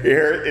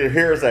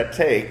here's that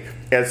take,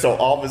 and so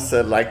all of a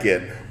sudden, like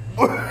it.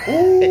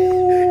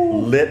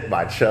 Lit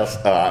my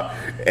chest up,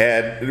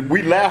 and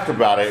we laughed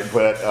about it,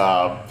 but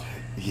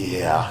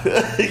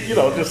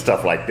just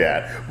stuff like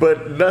that,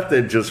 but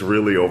nothing just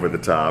really over the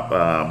top.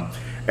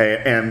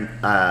 And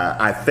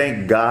I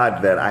thank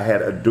God that I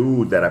had a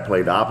dude that I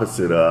played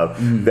opposite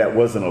of that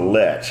wasn't a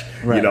lech,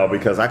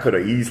 because I could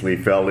have easily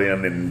fell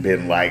in and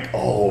been like,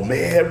 oh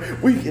man,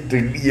 we get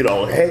to,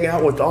 hang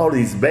out with all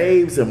these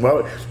babes.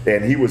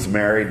 And he was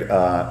married,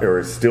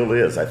 or still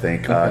is, I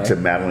think, to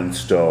Madeline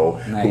Stowe,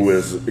 who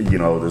is,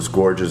 this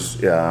gorgeous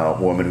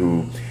woman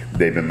who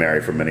they've been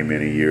married for many,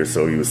 many years.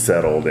 So he was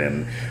settled,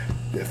 and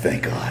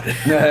thank God.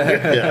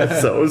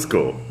 So it was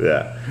cool.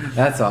 Yeah.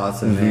 That's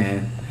awesome,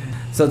 man.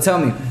 So tell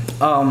me,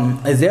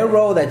 is there a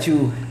role that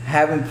you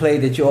haven't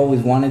played that you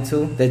always wanted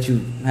to, that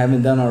you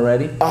haven't done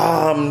already?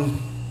 I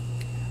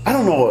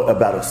don't know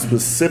about a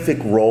specific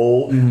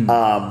role.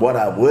 What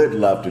I would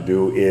love to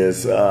do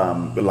is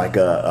like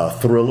a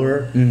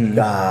thriller,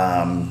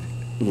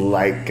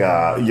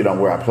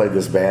 where I play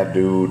this bad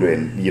dude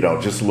and,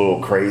 just a little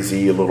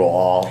crazy, a little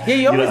off. Yeah,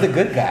 you're always the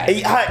good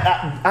guy.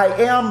 I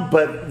am,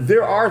 but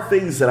there are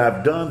things that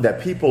I've done that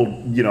people,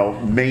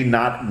 may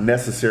not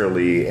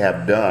necessarily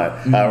have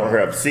done or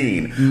have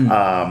seen.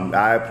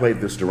 I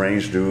played this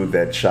deranged dude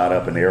that shot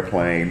up an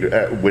airplane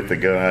with a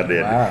gun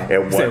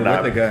and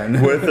whatnot. With a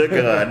gun. With a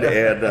gun.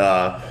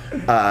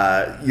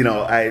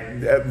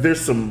 And,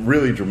 there's some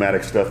really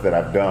dramatic stuff that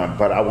I've done,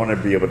 but I want to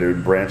be able to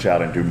branch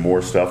out and do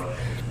more stuff.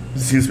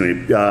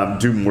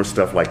 Do more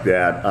stuff like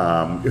that,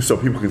 so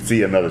people can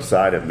see another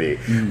side of me.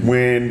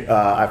 When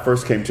I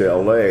first came to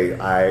LA,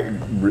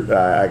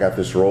 I got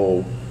this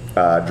role,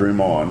 Dream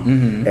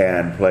On,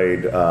 and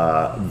played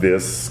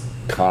this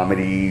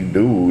comedy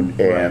dude,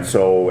 and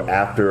so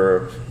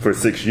for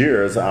 6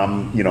 years,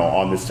 I'm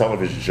on this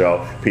television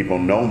show. People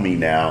know me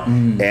now,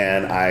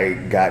 and I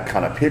got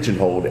kind of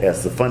pigeonholed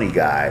as the funny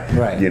guy,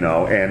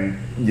 and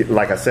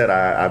like I said,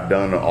 I've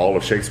done all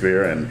of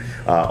Shakespeare and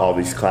all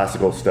these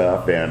classical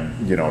stuff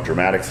and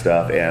dramatic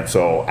stuff, and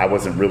so I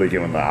wasn't really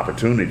given the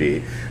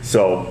opportunity.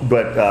 So,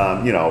 but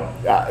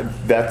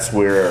that's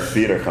where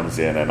theater comes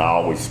in, and I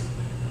always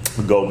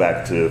go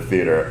back to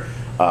theater.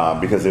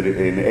 Because it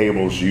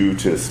enables you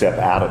to step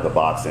out of the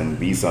box and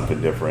be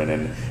something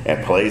different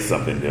and play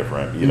something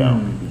different,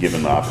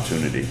 given the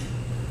opportunity.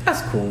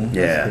 That's cool.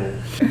 Yeah.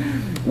 That's cool.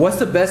 What's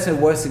the best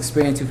and worst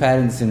experience you've had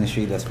in this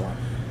industry thus far?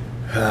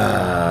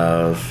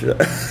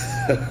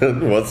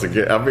 Once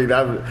again, I mean,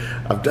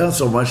 I've done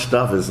so much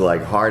stuff, it's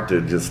like hard to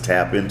just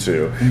tap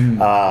into.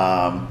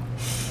 I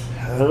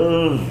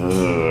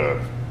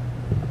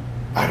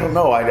don't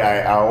know.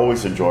 I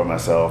always enjoy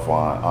myself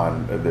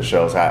on the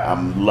shows.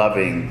 I'm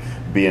loving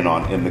being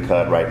on In the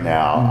Cut right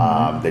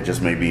now. They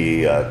just made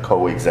me a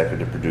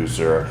co-executive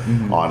producer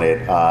on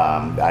it.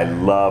 I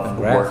love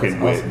working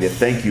with. Yeah,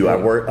 thank you.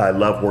 I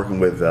love working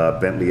with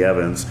Bentley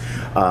Evans,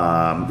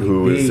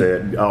 who is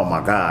oh my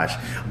gosh,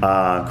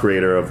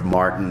 creator of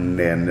Martin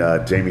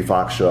and Jamie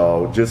Foxx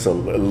show, just a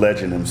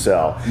legend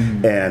himself.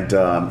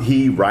 And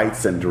he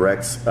writes and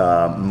directs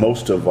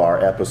most of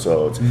our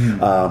episodes,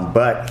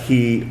 but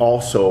he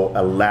also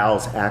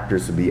allows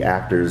actors to be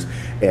actors,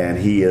 and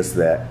he is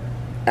that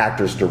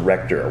actor's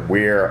director,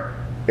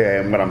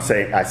 and what I'm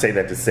saying, I say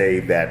that to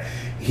say that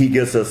he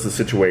gives us the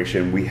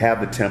situation. We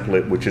have the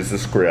template, which is the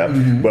script,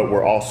 but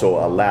we're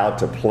also allowed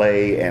to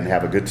play and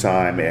have a good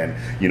time, and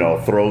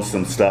throw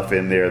some stuff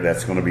in there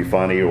that's going to be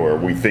funny or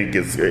we think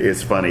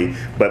is funny,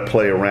 but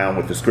play around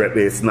with the script.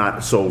 It's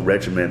not so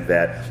regiment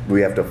that we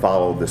have to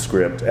follow the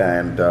script.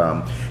 And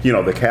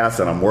the cast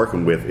that I'm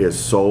working with is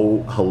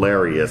so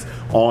hilarious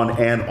on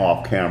and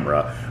off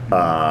camera.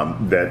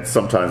 That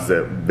sometimes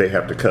that they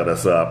have to cut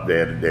us up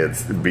and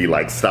it's be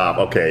like, stop,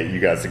 okay, you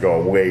guys are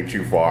going way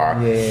too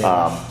far.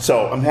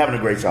 So I'm having a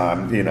great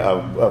time.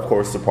 Of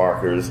course, the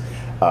Parkers,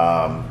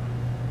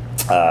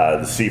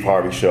 the Steve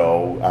Harvey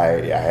show.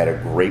 I had a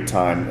great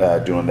time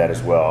doing that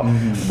as well.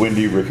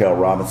 Wendy Raquel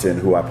Robinson,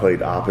 who I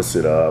played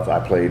opposite of, I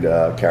played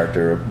a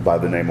character by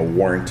the name of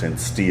Warrington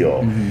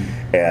Steele,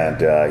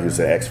 and he was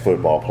an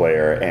ex-football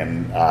player,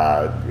 and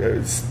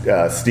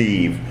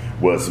Steve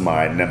was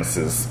my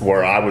nemesis,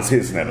 or I was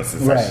his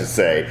nemesis, I should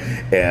say,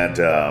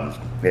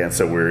 and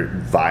so we're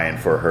vying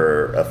for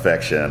her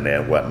affection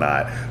and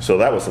whatnot. So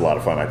that was a lot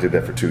of fun. I did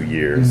that for 2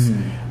 years.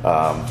 There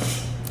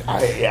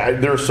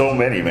are so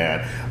many,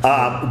 man.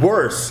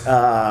 Worse,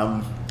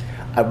 I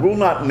will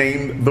not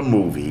name the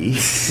movie,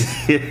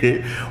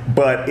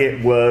 but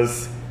it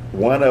was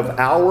one of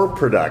our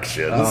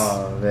productions.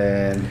 Oh,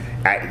 man.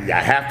 I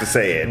have to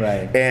say it.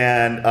 Right.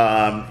 And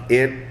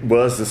it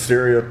was a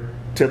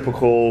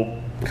stereotypical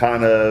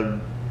kind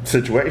of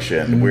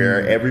situation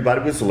where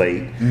everybody was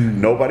late,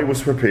 nobody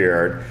was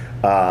prepared,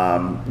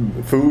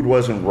 food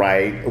wasn't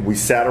right, we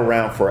sat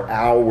around for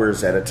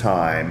hours at a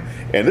time,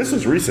 and this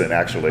was recent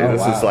actually.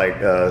 This is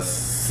like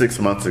 6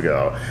 months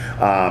ago,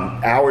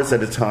 hours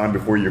at a time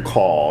before you're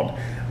called,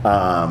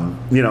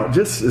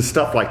 just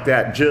stuff like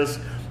that.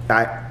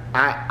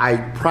 I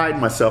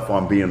pride myself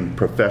on being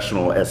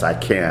professional as I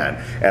can,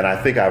 and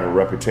I think I have a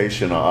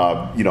reputation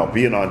of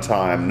being on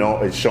time,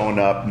 showing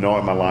up,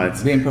 knowing my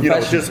lines, being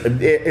professional, just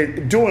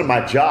doing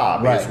my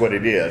job is what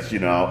it is,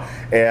 and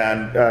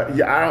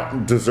I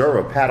don't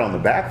deserve a pat on the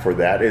back for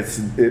that.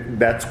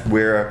 That's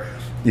where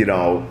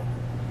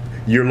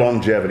your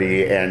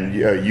longevity and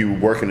you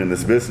working in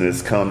this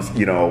business comes,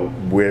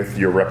 with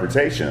your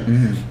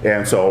reputation.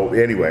 And so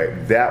anyway,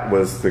 that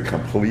was the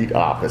complete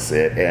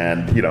opposite,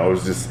 and it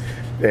was just.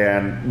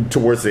 And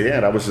towards the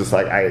end, I was just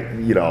like, I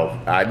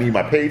need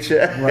my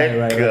paycheck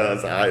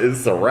because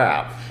it's a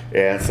wrap.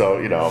 And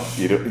so,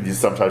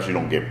 sometimes you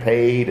don't get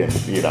paid, and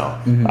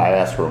I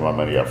asked for my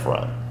money up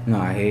front. No,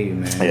 I hear you,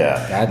 man.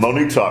 Yeah,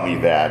 Monique taught me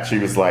that. She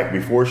was like,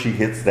 before she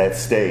hits that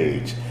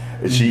stage,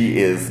 she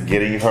is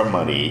getting her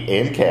money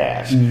in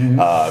cash, and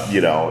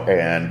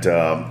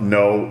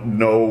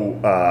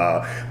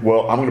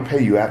well, I'm going to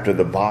pay you after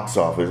the box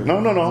office. No.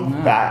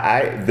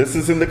 This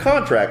is in the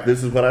contract.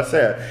 This is what I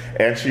said.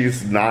 And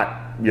she's not,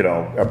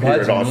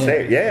 appeared on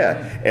stage.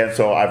 And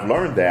so I've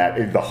learned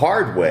that the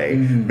hard way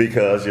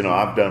because,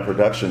 I've done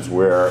productions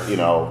where,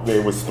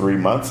 it was 3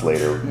 months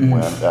later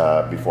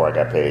when before I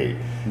got paid.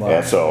 Wow.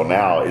 And so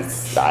now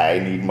I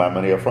need my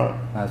money up front.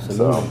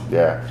 Absolutely.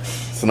 So,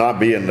 it's not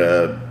being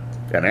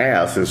an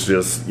ass. It's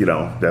just,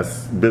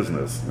 that's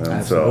business.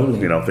 And so,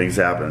 things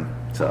happen.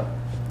 So.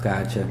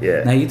 Gotcha.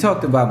 Yeah. Now, you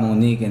talked about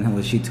Monique and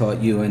what she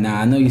taught you, and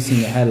now I know you've seen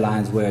the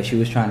headlines where she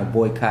was trying to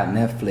boycott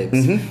Netflix,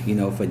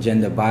 for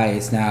gender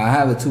bias. Now, I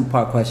have a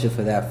two-part question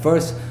for that.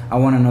 First, I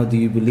want to know, do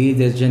you believe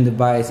there's gender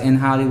bias in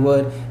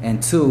Hollywood?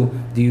 And two,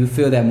 do you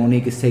feel that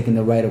Monique is taking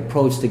the right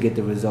approach to get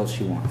the results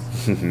she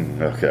wants?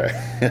 Okay.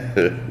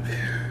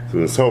 So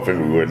I was hoping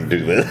we wouldn't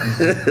do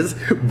this.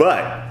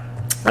 But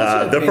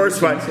The first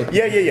part,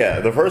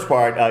 The first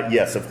part,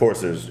 yes, of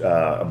course, there's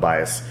a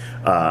bias,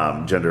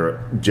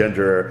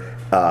 gender,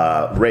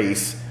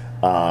 race,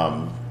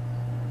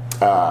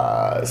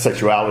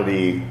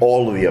 sexuality,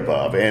 all of the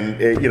above, and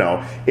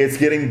it's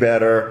getting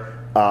better.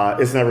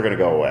 It's never going to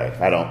go away.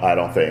 I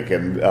don't think.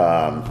 And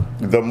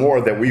the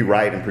more that we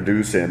write and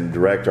produce and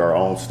direct our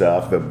own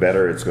stuff, the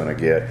better it's going to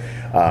get.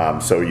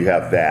 So you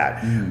have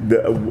that.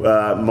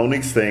 The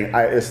Monique's thing.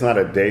 It's not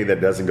a day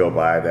that doesn't go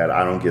by that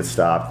I don't get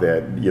stopped.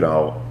 That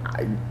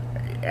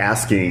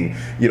asking,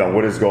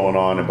 what is going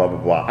on and blah blah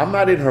blah. I'm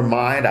not in her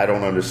mind. I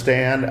don't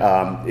understand.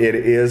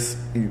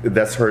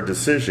 That's her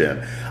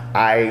decision.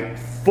 I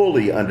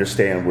fully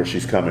understand where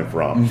she's coming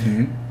from.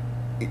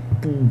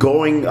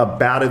 Going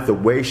about it the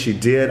way she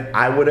did,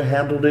 I would have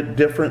handled it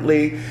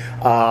differently,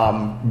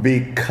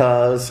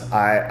 because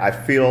I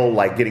feel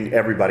like getting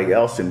everybody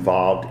else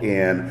involved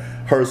in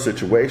her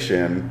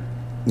situation,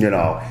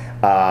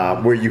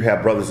 where you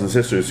have brothers and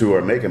sisters who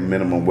are making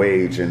minimum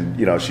wage, and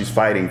she's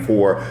fighting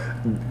for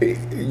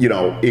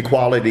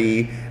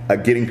equality,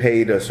 getting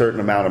paid a certain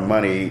amount of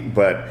money,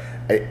 but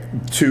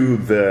to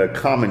the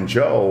common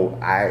Joe,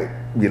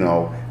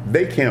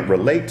 they can't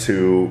relate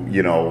to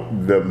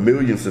the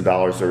millions of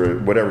dollars or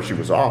whatever she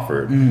was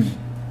offered.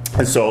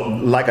 And so,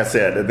 like I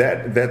said,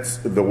 that's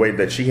the way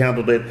that she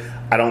handled it.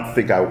 I don't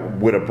think I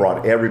would have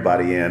brought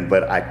everybody in,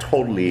 but I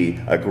totally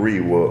agree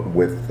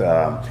with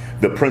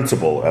the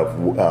principle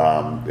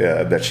of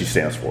that she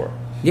stands for.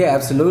 Yeah,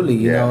 absolutely.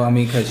 You know,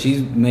 because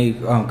she's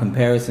made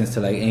comparisons to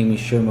like Amy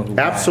Schumer, who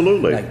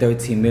absolutely got like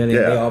 $13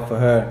 million. They offer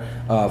her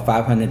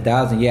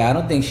 $500,000. Yeah, I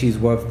don't think she's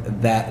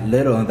worth that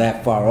little and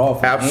that far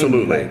off.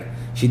 Absolutely. Amy.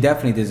 She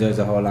definitely deserves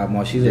a whole lot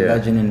more. She's a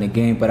legend in the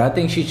game, but I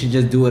think she should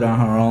just do it on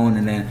her own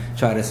and then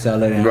try to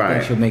sell it, and I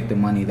think she'll make the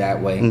money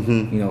that way,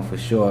 for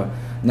sure.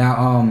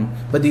 Now,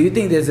 but do you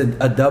think there's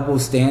a double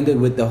standard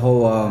with the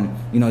whole,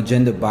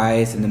 gender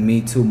bias and the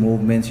Me Too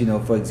movements?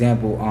 For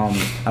example, I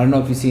don't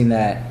know if you've seen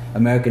that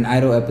American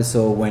Idol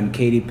episode when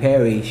Katy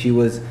Perry, she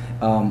was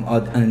a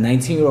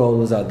 19-year-old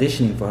was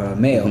auditioning for her,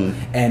 male,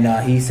 and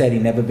he said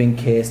he'd never been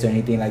kissed or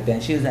anything like that.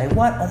 And she was like,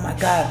 "What? Oh my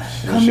God,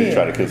 come here!" She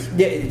tried to kiss.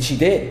 Yeah, she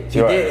did. She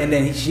did, and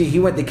then he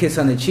went to kiss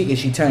on the cheek, and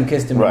she turned and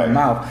kissed him in the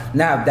mouth.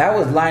 Now, if that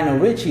was Lionel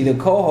Richie, the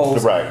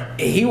co-host,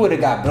 he would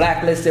have got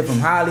blacklisted from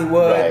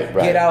Hollywood,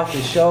 get off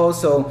the show.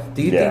 So,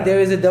 do you think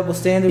there is a double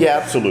standard? Yeah,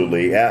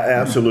 absolutely,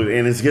 absolutely,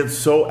 and it gets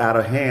so out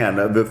of hand.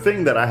 The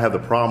thing that I have the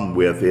problem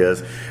with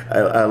is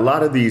a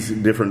lot of these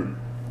different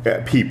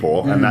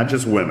people, and not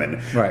just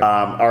women,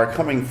 are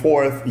coming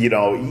forth,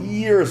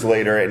 years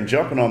later and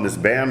jumping on this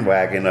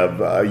bandwagon of,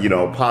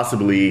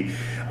 possibly,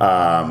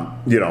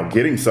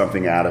 getting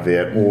something out of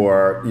it,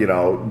 or,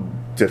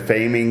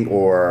 defaming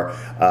or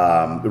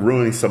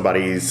ruining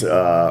somebody's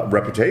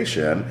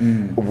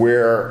reputation,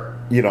 where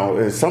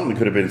something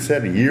could have been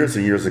said years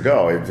and years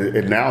ago.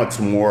 Now it's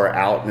more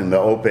out in the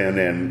open,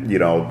 and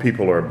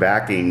people are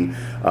backing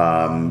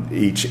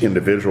each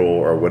individual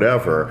or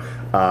whatever.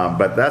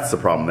 But that's the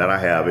problem that I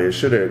have. It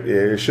should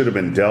have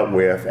been dealt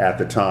with at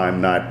the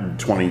time, not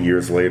 20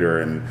 years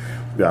later. And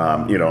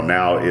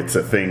now it's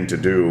a thing to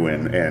do,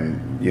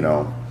 and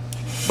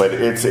But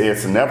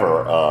it's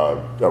never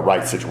a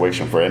right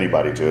situation for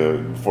anybody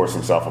to force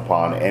himself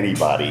upon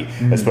anybody,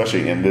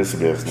 especially in this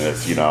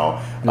business,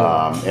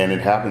 and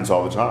it happens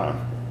all the time.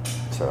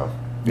 So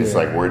it's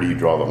like, where do you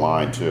draw the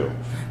line too?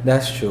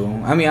 That's true.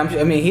 I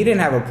mean, he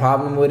didn't have a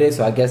problem with it,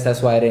 so I guess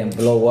that's why it didn't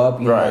blow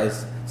up.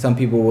 As some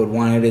people would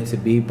wanted it to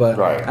be, but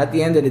at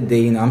the end of the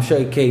day, I'm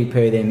sure Katy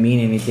Perry didn't mean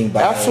anything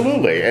by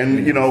absolutely,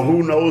 and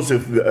who knows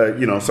if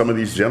some of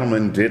these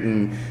gentlemen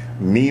didn't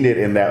mean it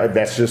in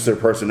that's just their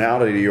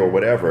personality or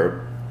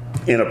whatever,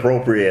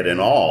 inappropriate and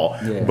all.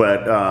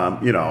 But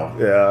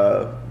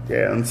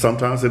and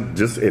sometimes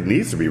it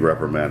needs to be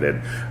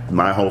reprimanded.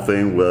 My whole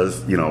thing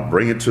was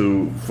bring it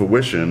to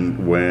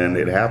fruition when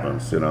it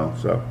happens.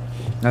 So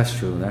that's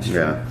true.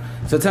 Yeah.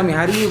 So tell me,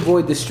 how do you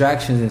avoid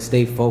distractions and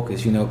stay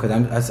focused?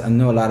 Because I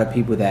know a lot of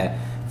people that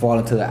fall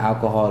into the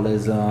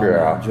alcoholism,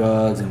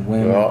 drugs, and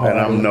women. Well, and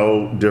I'm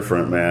no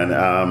different, man.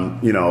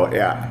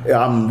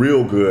 I'm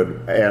real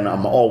good, and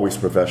I'm always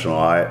professional.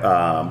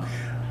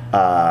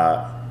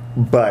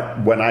 But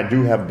when I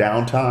do have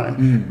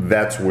downtime,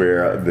 that's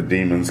where the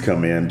demons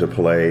come into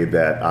play,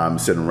 that I'm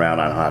sitting around,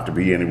 I don't have to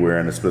be anywhere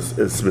in a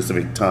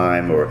specific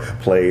time or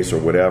place or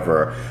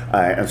whatever.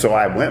 And so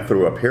I went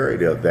through a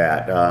period of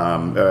that.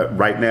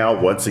 Right now,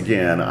 once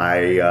again,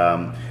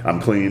 I'm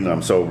clean,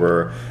 I'm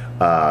sober,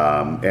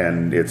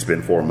 and it's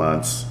been 4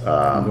 months.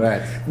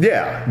 Congrats.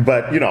 Yeah,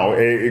 but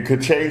it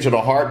could change in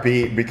a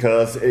heartbeat,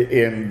 because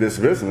in this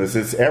business,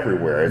 it's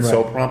everywhere. It's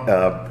so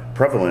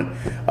prevalent.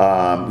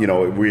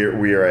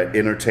 We are at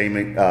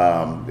entertainment,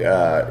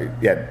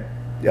 at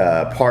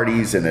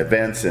parties and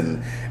events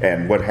and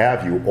what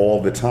have you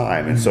all the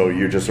time, and so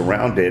you're just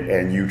around it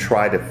and you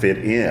try to fit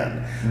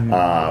in. And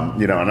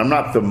I'm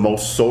not the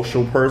most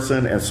social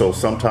person, and so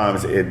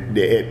sometimes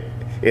it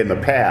in the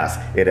past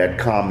it had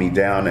calmed me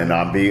down, and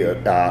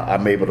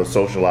I'm able to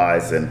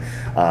socialize and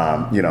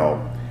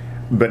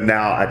but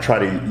now I try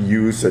to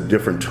use a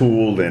different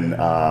tool and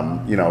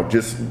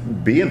just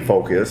being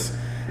focused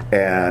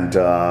and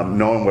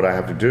knowing what I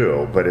have to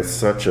do. But it's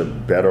such a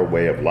better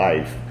way of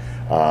life,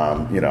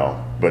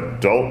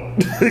 But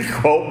don't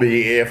quote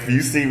me if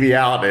you see me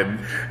out in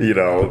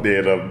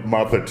a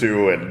month or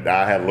two and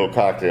I had a little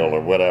cocktail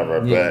or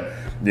whatever. Yeah.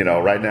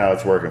 But right now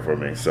it's working for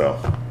me. So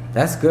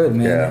that's good,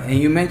 man. Yeah. And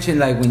you mentioned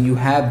like when you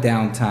have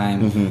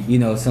downtime,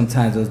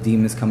 sometimes those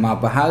demons come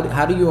out. But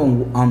how do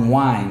you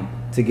unwind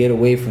to get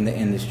away from the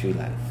industry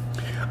life?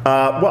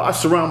 Well, I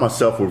surround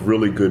myself with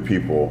really good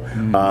people.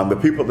 The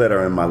people that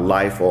are in my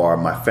life are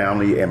my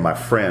family and my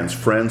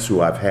friends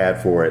who I've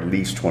had for at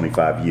least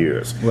 25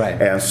 years.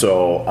 Right. And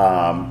so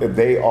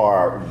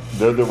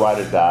they're the ride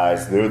or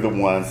dies. They're the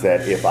ones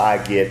that if I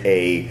get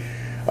a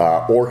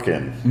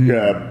Orkin,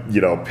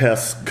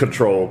 pest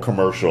control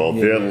commercial,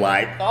 they're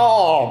like,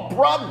 oh,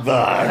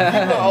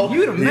 brother,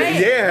 you the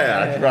man.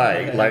 Yeah,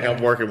 right. Like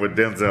I'm working with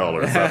Denzel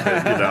or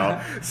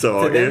something,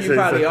 So them you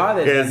probably are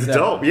the it's Denzel.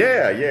 dope.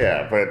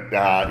 Yeah. But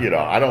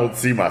I don't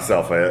see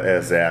myself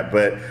as that.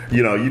 But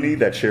you need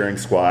that sharing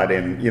squad,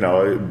 and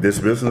this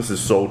business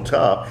is so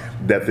tough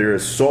that there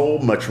is so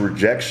much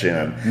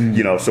rejection.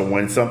 So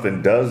when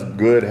something does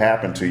good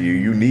happen to you,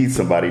 you need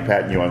somebody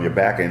patting you on your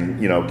back and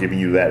giving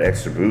you that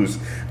extra boost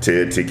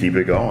to keep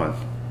it going.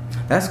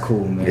 That's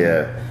cool, man.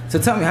 Yeah. So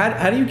tell me,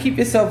 how do you keep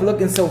yourself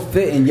looking so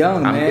fit and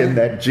young, man? I'm in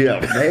that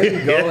gym. There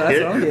you go. That's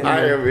what I'm getting at.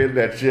 I am in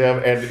that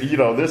gym, and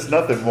there's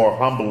nothing more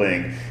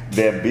humbling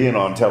than being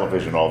on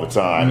television all the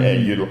time,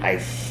 and you're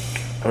like.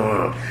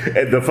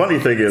 And the funny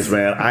thing is,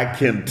 man, I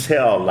can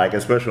tell, like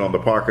especially on the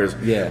Parkers,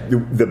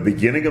 the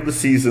beginning of the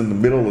season, the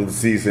middle of the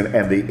season,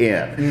 and the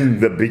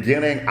end. The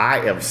beginning,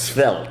 I am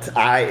svelte.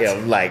 I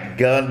am like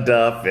gunned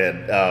up,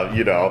 and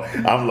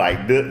I'm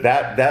like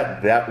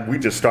that. We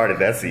just started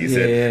that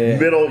season. Yeah.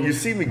 Middle, you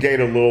see me gain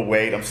a little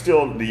weight. I'm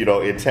still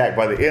intact.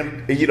 By the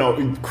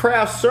end,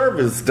 craft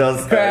service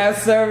does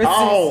craft services.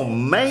 Oh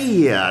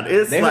man,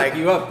 it's they like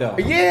hook you up though.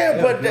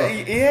 Yeah,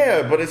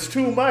 but it's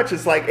too much.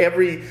 It's like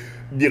every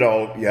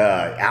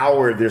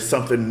hour there's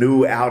something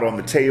new out on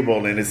the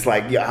table, and it's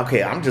like,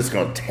 okay, I'm just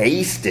gonna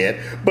taste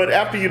it. But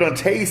after you done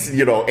taste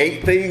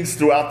 8 things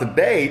throughout the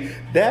day,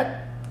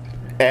 that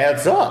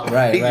adds up,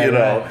 right?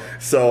 Right.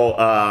 So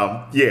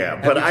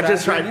but I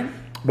just tried.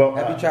 Well,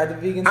 have you tried the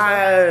vegan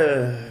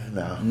stuff?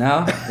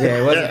 No? Yeah,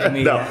 it wasn't for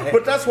me. No,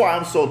 but that's why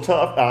I'm so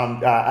tough.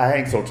 I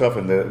hang so tough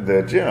in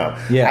the gym.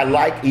 Yeah. I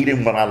like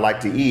eating what I like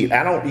to eat.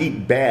 I don't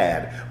eat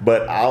bad,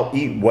 but I'll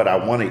eat what I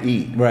want to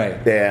eat. Right.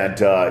 And,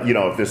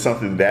 if there's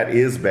something that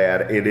is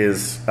bad, it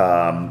is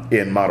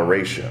in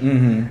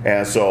moderation.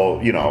 And so,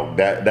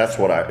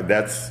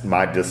 that's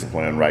my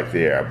discipline right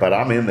there. But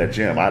I'm in the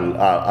gym. I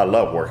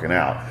love working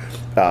out.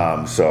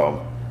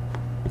 So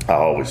I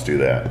always do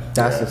that.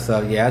 That's what's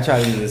up. Yeah, I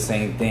try to do the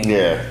same thing.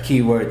 Yeah.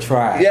 Keyword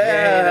try.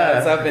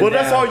 Yeah. Well,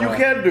 that's all you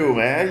can do,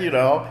 man.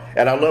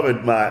 And I love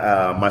it.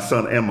 My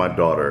son and my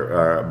daughter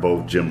are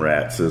both gym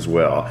rats as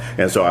well,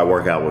 and so I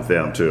work out with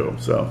them too.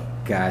 So.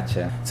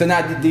 Gotcha. So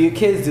now, do your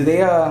kids do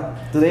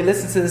they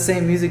listen to the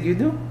same music you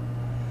do?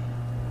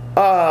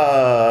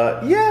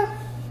 Yeah.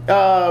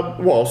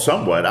 Well,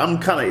 somewhat. I'm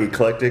kind of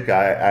eclectic.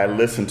 I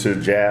listen to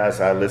jazz.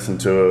 I listen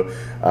to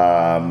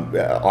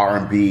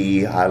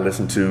R&B. I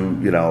listen to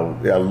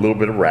a little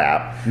bit of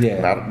rap. Yeah,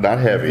 not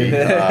heavy.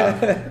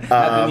 Not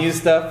the new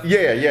stuff.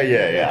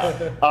 Yeah.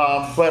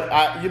 But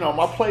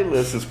my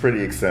playlist is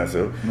pretty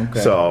extensive. Okay.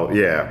 So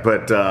yeah,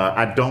 but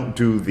I don't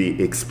do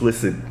the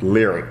explicit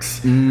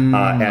lyrics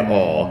at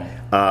all.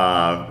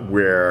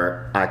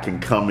 Where I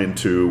can come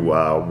into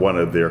one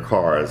of their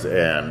cars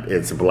and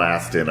it's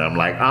blasting. I'm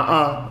like,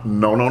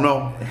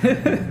 no.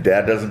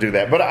 Dad doesn't do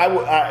that. But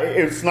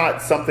it's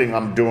not something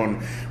I'm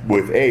doing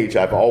with age.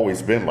 I've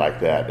always been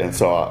like that. And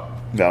so I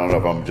don't know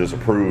if I'm just a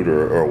prude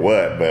or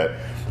what, but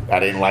I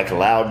didn't like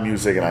loud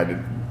music, and I did,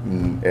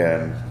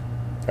 and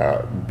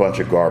a bunch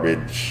of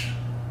garbage,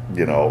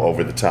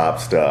 over the top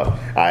stuff.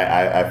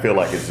 I feel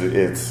like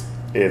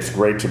it's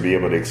great to be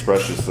able to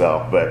express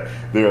yourself, but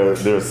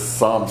there's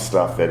some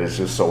stuff that is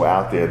just so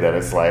out there that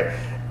it's like,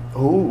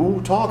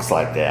 who talks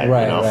like that?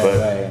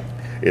 Right.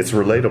 It's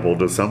relatable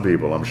to some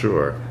people, I'm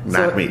sure.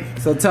 Not me.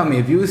 So tell me,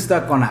 if you were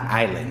stuck on an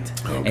island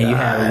and you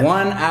had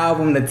one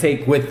album to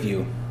take with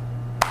you,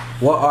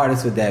 what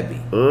artist would that be?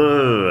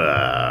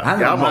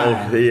 I'm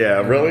old.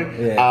 Yeah,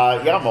 really?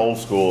 Yeah. I'm old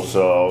school,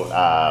 so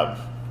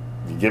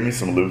give me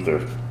some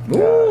Luther.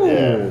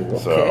 Ooh,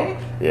 So, okay.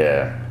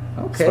 yeah.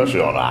 Okay.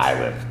 Especially on the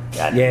island.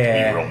 I need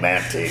to be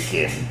romantic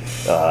and,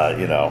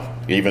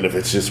 even if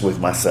it's just with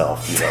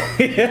myself,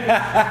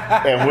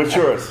 And what's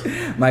yours?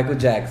 Michael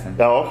Jackson.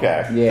 Oh,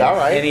 okay. Yeah. All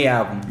right. Any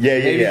album. Yeah.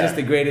 Maybe just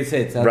the greatest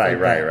hits. Right.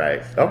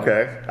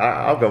 Okay.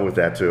 I'll go with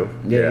that too.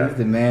 Yeah, he's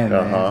the man,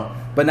 man.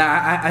 But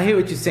now I hear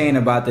what you're saying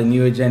about the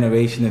newer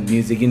generation of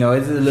music. It's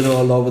a little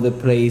all over the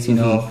place.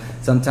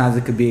 Sometimes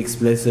it could be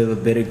explicit, a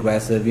bit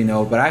aggressive.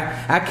 But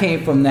I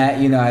came from that.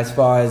 As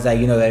far as like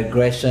that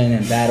aggression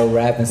and battle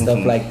rap and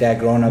stuff like that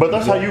growing up. But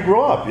that's how you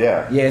grow up,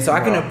 yeah. Yeah, so I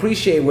can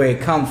appreciate where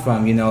it comes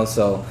from.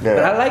 So. Yeah.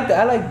 But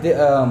I like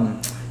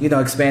the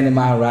expanding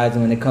my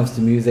horizon when it comes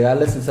to music. I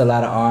listen to a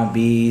lot of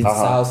R&B,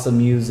 salsa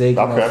music,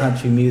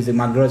 country music.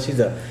 My girl, she's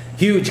a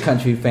huge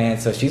country fan,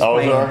 so she's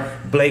playing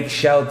Blake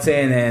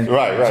Shelton and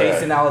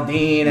Jason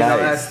Aldean and all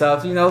that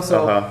stuff.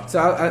 So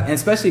and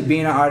especially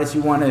being an artist,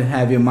 you want to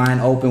have your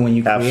mind open when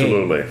you create.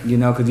 Absolutely.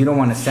 Because you don't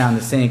want to sound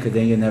the same, because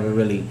then you'll never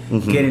really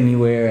get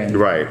anywhere. And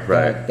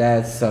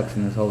that sucks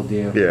in this whole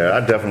deal. Yeah, I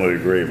definitely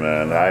agree,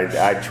 man.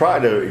 I try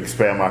to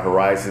expand my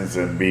horizons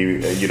and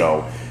be,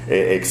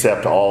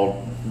 accept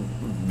all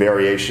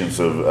variations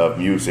of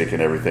music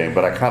and everything,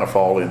 but I kind of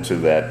fall into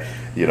that,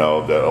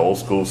 the old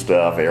school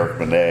stuff, Eric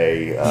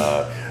Benet,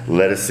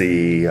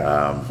 Lettucey,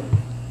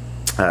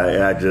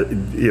 I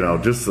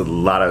just a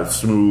lot of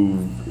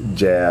smooth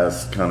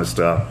jazz kind of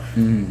stuff.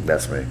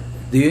 That's me.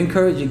 Do you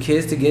encourage your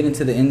kids to get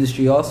into the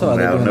industry also?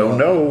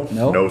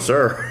 No,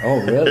 sir. Oh,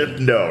 really?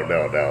 No.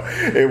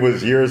 It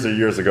was years and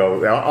years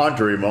ago on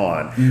Dream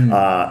On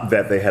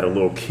that they had a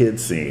little kid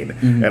scene.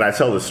 And I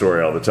tell this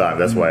story all the time.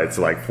 That's why it's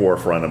like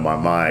forefront of my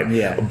mind.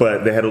 Yeah.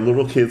 But they had a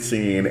little kid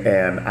scene,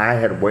 and I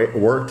had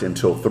worked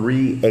until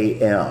 3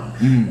 a.m.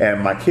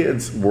 And my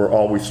kids were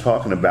always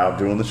talking about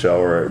doing the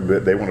show, or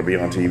they want to be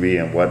on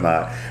TV and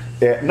whatnot.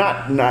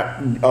 Not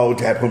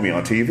Dad put me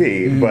on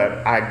TV,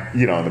 but I,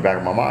 in the back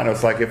of my mind, I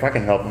was like, if I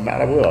can help them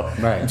out, I will.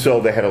 Right. So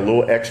they had a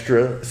little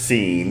extra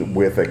scene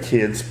with a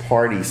kids'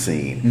 party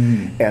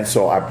scene. And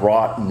so I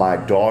brought my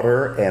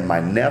daughter and my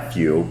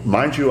nephew.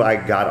 Mind you, I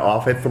got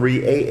off at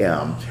 3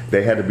 a.m.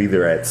 They had to be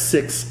there at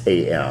 6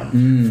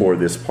 a.m. for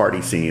this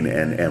party scene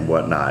and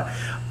whatnot.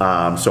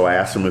 So I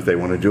asked them if they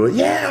want to do it.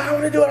 Yeah, I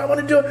want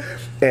to do it.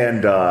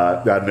 And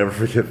I'll never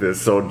forget this.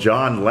 So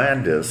John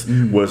Landis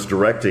was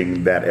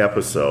directing that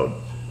episode.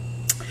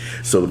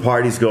 So the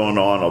party's going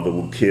on, all the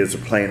little kids are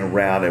playing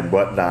around and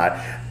whatnot.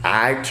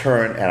 I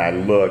turn and I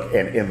look,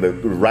 and in the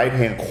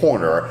right-hand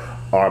corner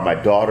are my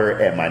daughter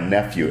and my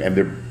nephew, and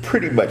they're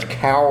pretty much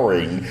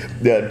cowering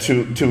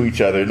to each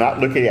other, not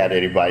looking at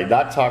anybody,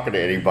 not talking to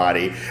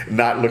anybody,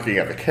 not looking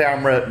at the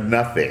camera,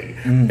 nothing.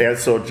 And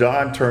so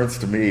John turns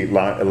to me,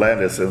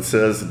 Landis, and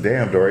says,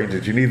 "Damn, Doreen,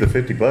 did you need the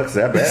 $50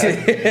 that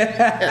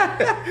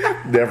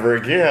bad?" Never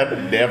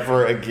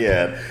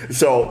again.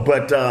 So,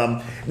 but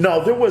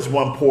no, there was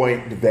one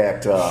point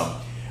that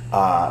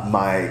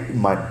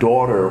my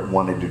daughter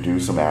wanted to do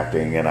some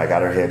acting, and I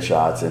got her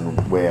headshots and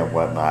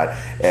whatnot.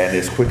 And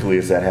as quickly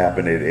as that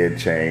happened, it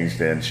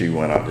changed, and she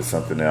went on to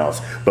something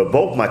else. But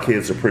both my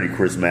kids are pretty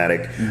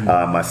charismatic.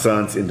 My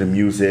son's into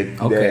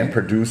music and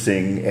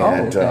producing,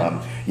 and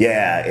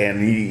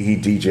and he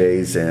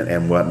DJs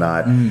and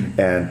whatnot.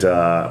 And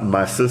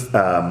my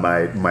sister,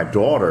 my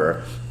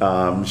daughter,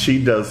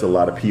 she does a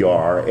lot of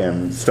PR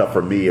and stuff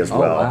for me as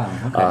well. Wow.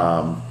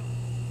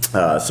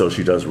 Okay. So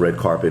she does red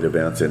carpet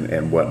events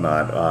and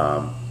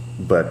whatnot,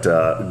 but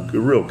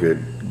real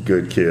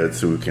good kids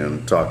who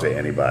can talk to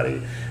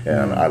anybody,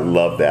 and I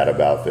love that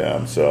about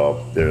them.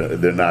 So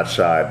they're not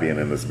shy being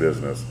in this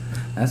business.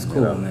 That's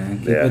cool, man.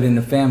 Keep it in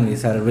the family.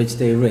 It's how the rich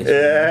stay rich.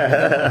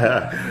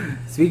 Yeah.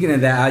 Speaking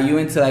of that, are you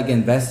into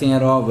investing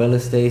at all? Real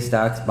estate,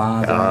 stocks,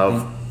 bonds, or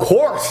anything? Of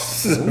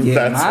course. That's why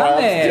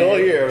I'm still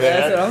here, man.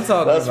 That's what I'm talking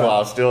about. That's why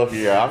I'm still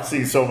here. I've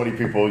seen so many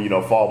people,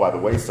 fall by the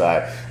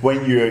wayside.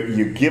 When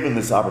you're given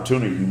this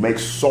opportunity, you make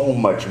so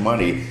much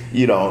money,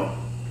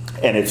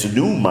 and it's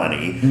new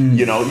money,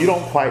 you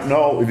don't quite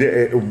know.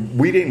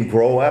 We didn't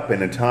grow up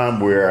in a time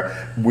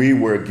where we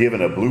were given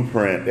a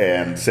blueprint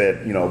and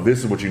said, this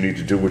is what you need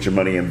to do with your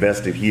money,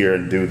 invest it here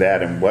and do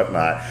that and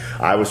whatnot.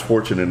 I was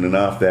fortunate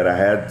enough that I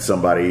had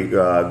somebody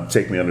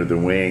take me under the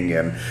wing,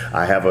 and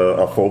I have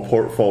a full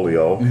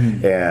portfolio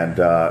and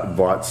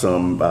bought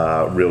some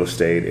real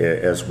estate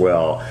as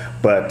well.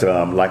 But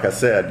like I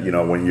said,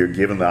 when you're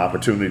given the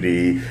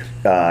opportunity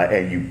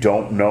and you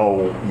don't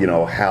know,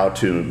 how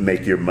to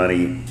make your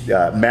money,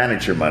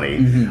 manage your money,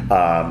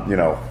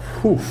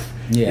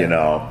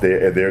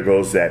 there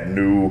goes that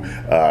new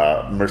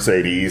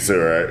Mercedes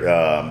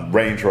or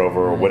Range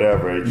Rover or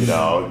whatever,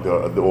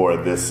 or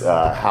this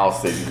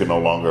house that you can no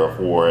longer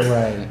afford,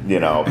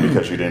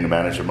 because you didn't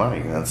manage your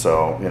money. And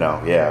so,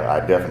 I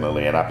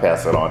definitely, and I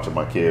pass it on to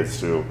my kids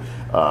too,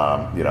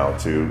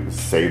 to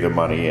save their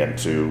money and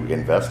to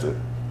invest it.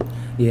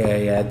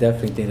 Yeah, I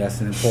definitely think that's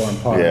an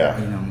important part.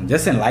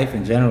 Just in life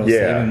in general,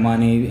 saving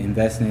money,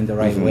 investing in the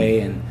right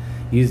way, and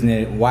using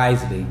it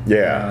wisely.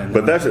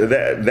 But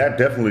that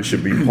definitely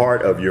should be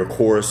part of your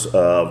course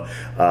of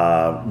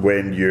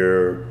when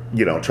you're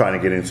trying to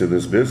get into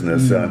this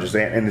business,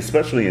 understand, and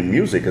especially in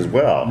music as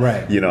well.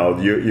 Right.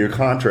 Your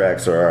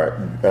contracts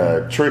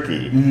are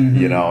tricky.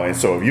 And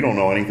so if you don't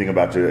know anything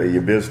about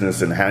your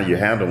business and how you're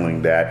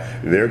handling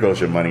that, there goes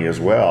your money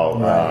as well.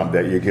 Right.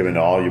 That you're giving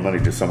all your money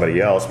to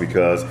somebody else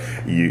because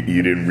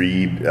you didn't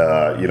read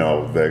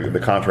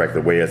the contract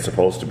the way it's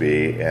supposed to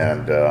be,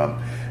 and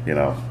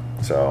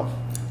so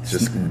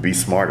just be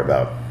smart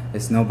about it.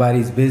 It's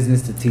nobody's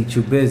business to teach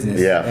you business.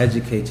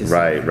 Educate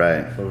yourself.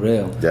 Right. For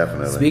real.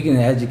 Definitely. Speaking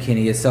of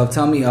educating yourself,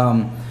 tell me,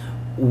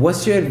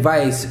 what's your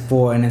advice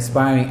for an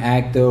aspiring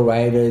actor,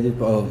 writer,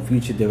 or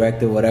future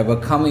director, whatever,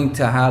 coming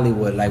to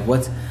Hollywood? Like,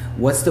 what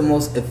what's the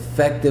most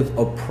effective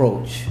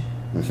approach?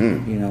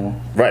 You know,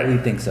 right? What do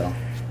you think so?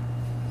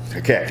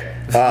 Okay.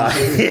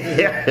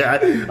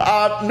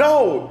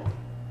 No.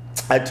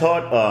 I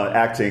taught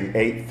acting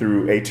 8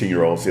 through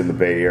 18-year-olds in the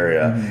Bay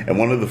Area, and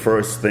one of the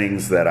first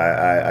things that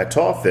I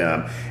taught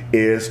them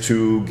is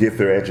to get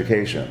their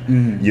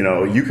education. You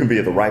know, you can be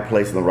at the right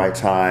place in the right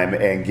time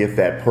and get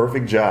that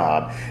perfect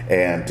job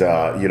and,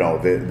 you know,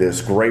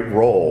 this great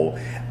role.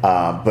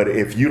 But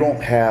if you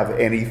don't have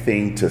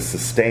anything to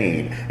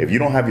sustain, if you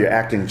don't have your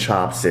acting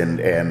chops and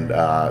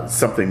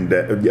something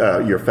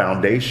that your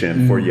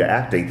foundation for your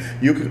acting,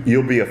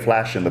 you'll be a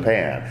flash in the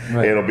pan.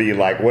 Right. It'll be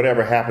like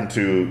whatever happened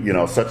to, you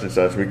know, such and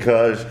such,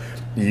 because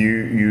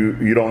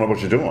you don't know what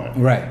you're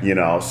doing. Right. You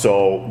know,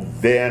 so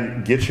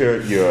then get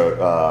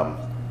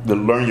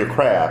learn your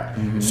craft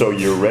so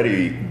you're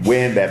ready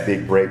when that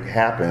big break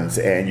happens,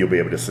 and you'll be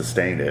able to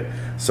sustain it.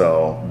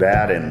 So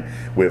that, and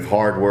with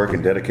hard work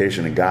and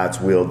dedication and God's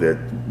will, that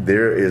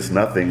there is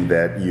nothing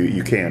that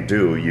you can't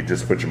do. You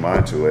just put your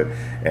mind to it,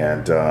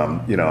 and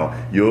you know,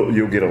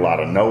 you'll get a lot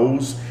of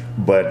no's,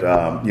 but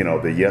you know,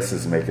 the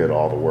yeses make it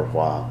all the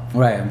worthwhile.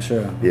 Right, I'm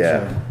sure.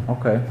 Yeah. Sure.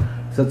 Okay.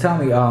 So tell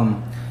me,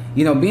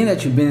 you know, being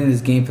that you've been in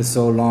this game for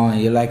so long,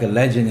 and you're like a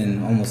legend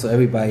in almost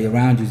everybody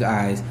around you's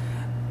eyes,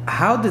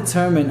 how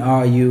determined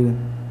are you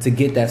to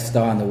get that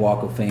star in the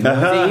Walk of Fame? Is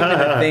it even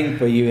a thing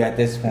for you at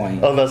this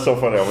point? Oh, that's so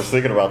funny. I was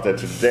thinking about that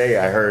today.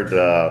 I heard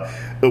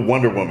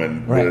Wonder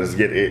Woman was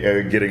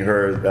getting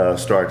her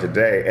star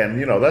today, and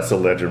you know, that's a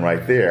legend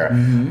right there.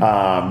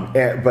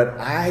 But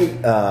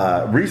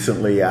I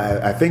recently,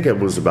 I think it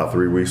was about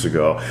 3 weeks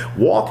ago,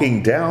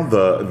 walking down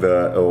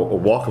the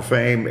Walk of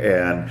Fame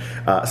and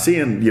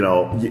seeing, you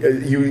know,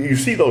 you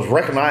see those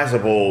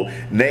recognizable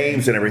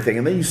names and everything,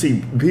 and then you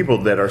see people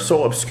that are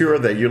so obscure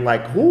that you're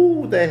like,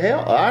 who the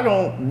hell? I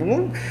don't,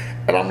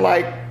 and I'm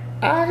like,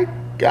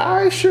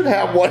 I should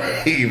have one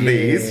of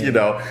these, you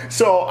know.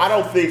 So I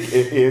don't think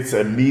it's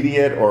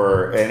immediate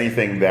or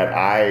anything that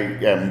I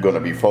am going to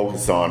be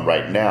focused on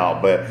right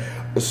now. But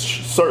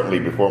certainly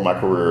before my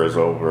career is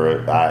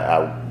over,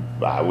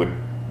 I would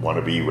want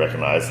to be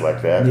recognized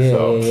like that.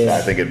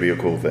 I think it'd be a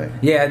cool thing.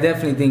 Yeah, I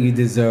definitely think you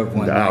deserve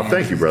one. Oh,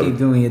 thank you, brother. Keep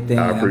doing your thing.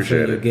 I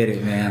appreciate I'm sure you'll get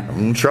it, man. I'm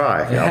going to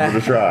try. I'm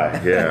going to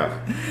try.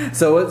 Yeah.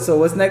 So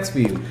what's next for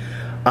you?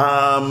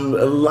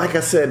 Like I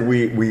said,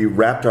 we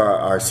wrapped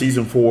our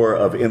season 4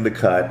 of In the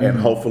Cut, and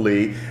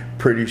hopefully,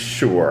 pretty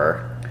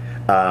sure,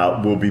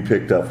 we'll be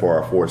picked up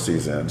for our 4th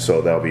season.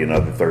 So that'll be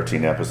another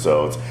 13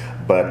 episodes.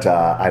 But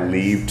I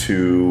leave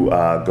to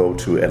go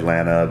to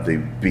Atlanta the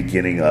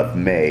beginning of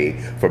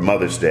May for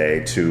Mother's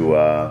Day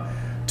to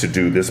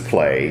do this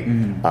play,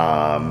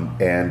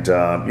 and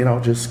you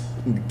know, just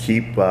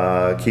keep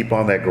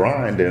on that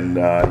grind, and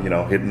you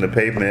know, hitting the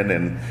pavement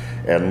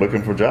and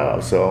looking for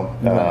jobs. So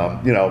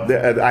you know,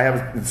 I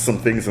have some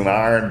things in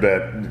iron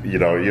that, you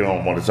know, you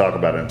don't want to talk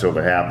about it until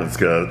it happens,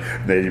 because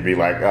then you'd be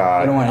like,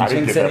 I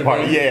didn't get that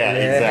part. Yeah,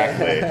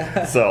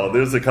 exactly. So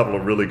there's a couple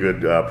of really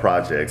good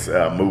projects,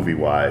 movie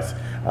wise,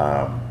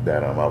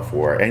 that I'm up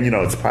for. And you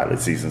know, it's pilot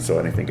season, so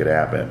anything could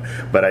happen.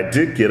 But I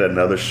did get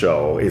another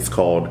show. It's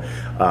called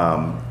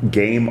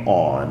Game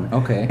On.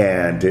 Okay.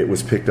 And it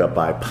was picked up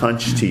by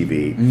Punch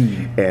TV.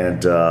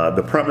 And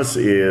the premise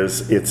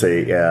is it's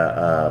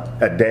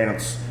a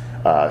dance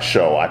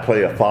show. I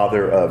play a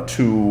father of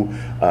 2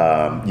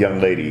 young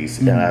ladies,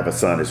 and I have a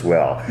son as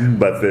well.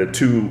 But the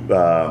 2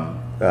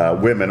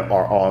 women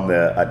are on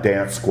a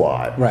dance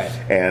squad, right?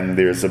 And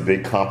there's a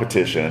big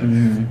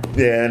competition,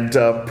 and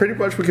pretty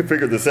much we can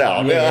figure this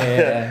out.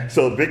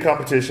 So the big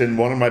competition.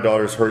 One of my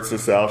daughters hurts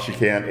herself; she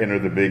can't enter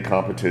the big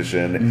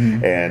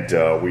competition,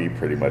 and we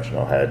pretty much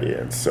know how it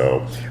ends.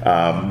 So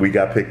we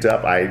got picked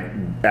up. I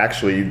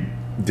actually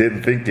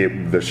didn't think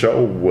the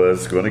show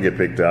was going to get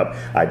picked up.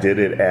 I did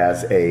it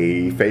as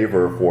a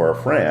favor for a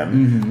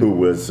friend who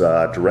was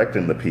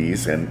directing the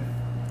piece and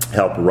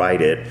helped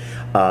write it.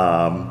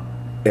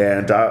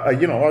 And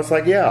you know, I was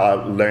like, yeah,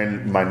 I'll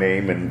lend my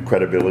name and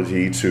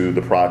credibility to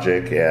the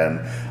project.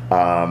 And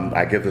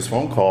I get this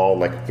phone call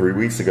like 3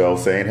 weeks ago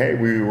saying, hey,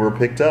 we were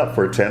picked up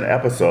for 10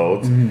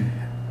 episodes.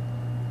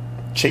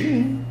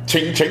 Ching,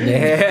 ching, ching.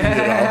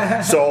 Yeah. You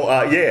know?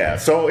 So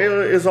so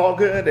it's all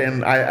good,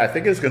 and I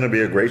think it's going to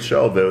be a great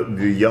show.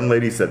 The young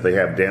ladies that they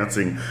have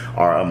dancing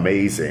are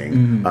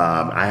amazing.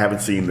 I haven't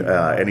seen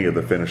any of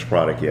the finished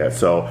product yet,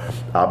 so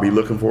I'll be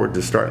looking forward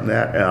to starting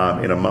that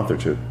in a month or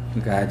 2.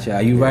 Gotcha.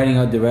 Are you writing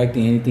or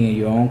directing anything of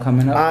your own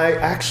coming up? I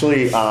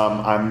actually,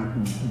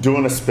 I'm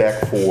doing a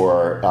spec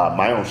for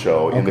my own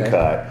show, In the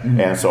Cut,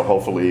 and so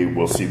hopefully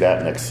we'll see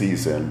that next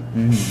season.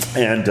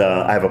 And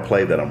I have a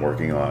play that I'm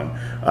working on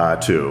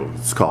too.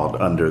 It's called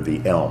Under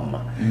the Elm,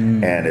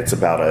 and it's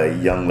about a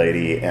young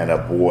lady and a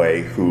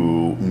boy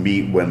who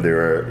meet when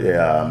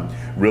they're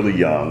really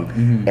young,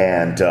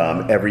 and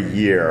every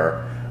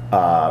year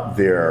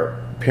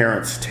their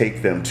parents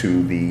take them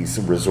to these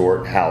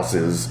resort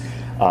houses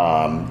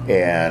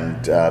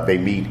and they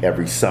meet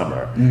every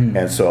summer,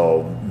 and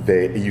so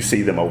you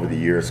see them over the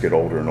years get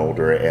older and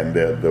older, and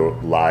the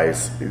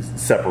lives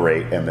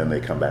separate, and then they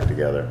come back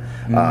together.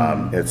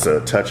 It's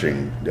a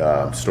touching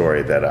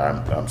story that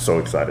I'm so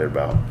excited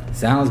about.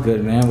 Sounds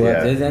good, man. Well,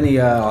 if there's any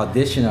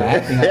audition or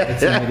acting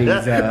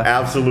opportunities,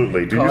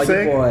 absolutely. Do you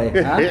sing? Boy.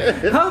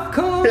 Of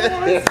course.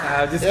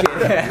 I'm just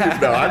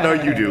kidding. No, I know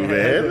you do,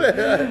 man.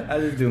 I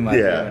just do my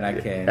thing when I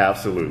can.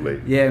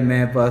 Absolutely. Yeah,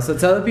 man. But so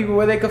tell the people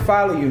where they can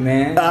follow you,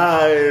 man.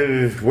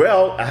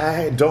 Well,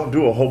 I don't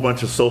do a whole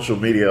bunch of social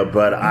media,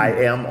 but I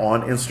am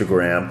on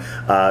Instagram,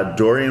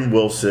 Dorien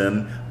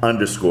Wilson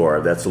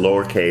 _. That's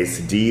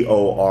lowercase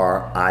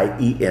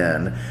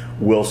DORIEN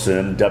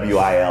Wilson WILSON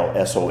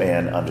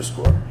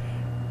 _.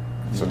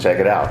 So check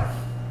it out.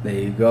 There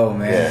you go,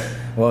 man. Yeah.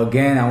 Well,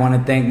 again, I want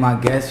to thank my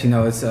guests. You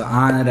know, it's an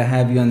honor to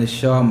have you on the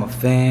show. I'm a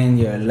fan.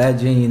 You're a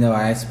legend. You know,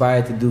 I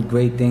aspire to do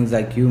great things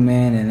like you,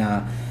 man.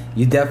 And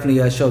you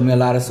definitely showed me a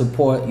lot of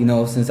support, you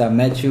know, since I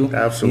met you.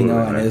 Absolutely. You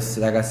know, and it's,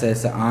 like I said,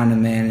 it's an honor,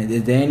 man.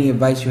 Is there any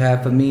advice you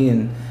have for me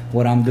and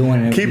what I'm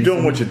doing? Keep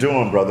doing what you're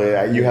doing,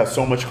 brother. You have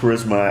so much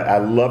charisma. I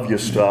love your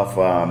stuff.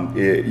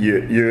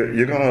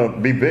 You're gonna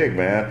be big,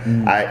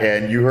 man.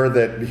 And you heard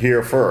that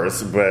here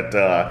first, but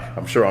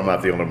I'm sure I'm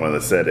not the only one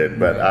that said it.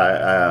 But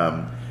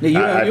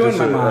you're in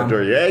my mind.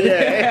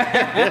 Yeah.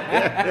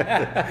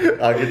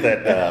 I'll get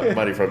that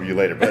money from you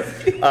later. But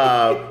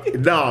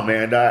no,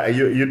 man,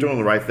 you're doing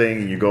the right thing,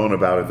 and you're going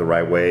about it the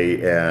right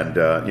way, and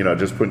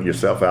just putting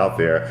yourself out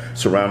there,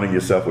 surrounding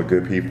yourself with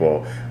good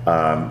people.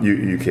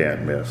 You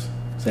can't miss.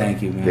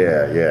 Thank you, man.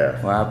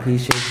 Yeah. Well, I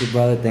appreciate you,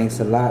 brother. Thanks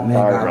a lot, man.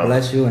 Right, God brother.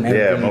 bless you and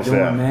everything you're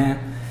doing, man.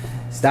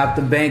 Stop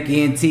the Bank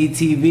ENT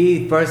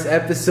TV, first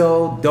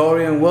episode,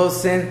 Dorien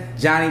Wilson,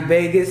 Johnny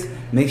Vegas.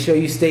 Make sure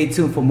you stay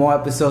tuned for more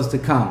episodes to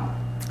come.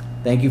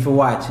 Thank you for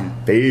watching.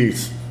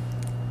 Peace.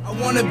 I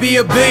wanna be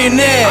a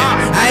billionaire.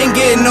 I ain't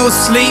getting no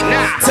sleep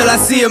till I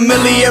see $1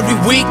 million every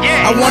week.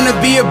 I wanna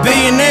be a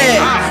billionaire.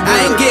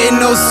 I ain't getting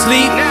no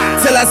sleep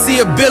till I see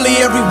 $1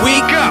 billion every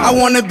week. I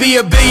wanna be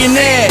a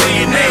billionaire.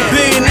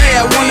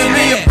 Billionaire. I wanna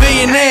be a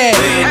billionaire.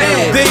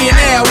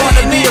 Billionaire.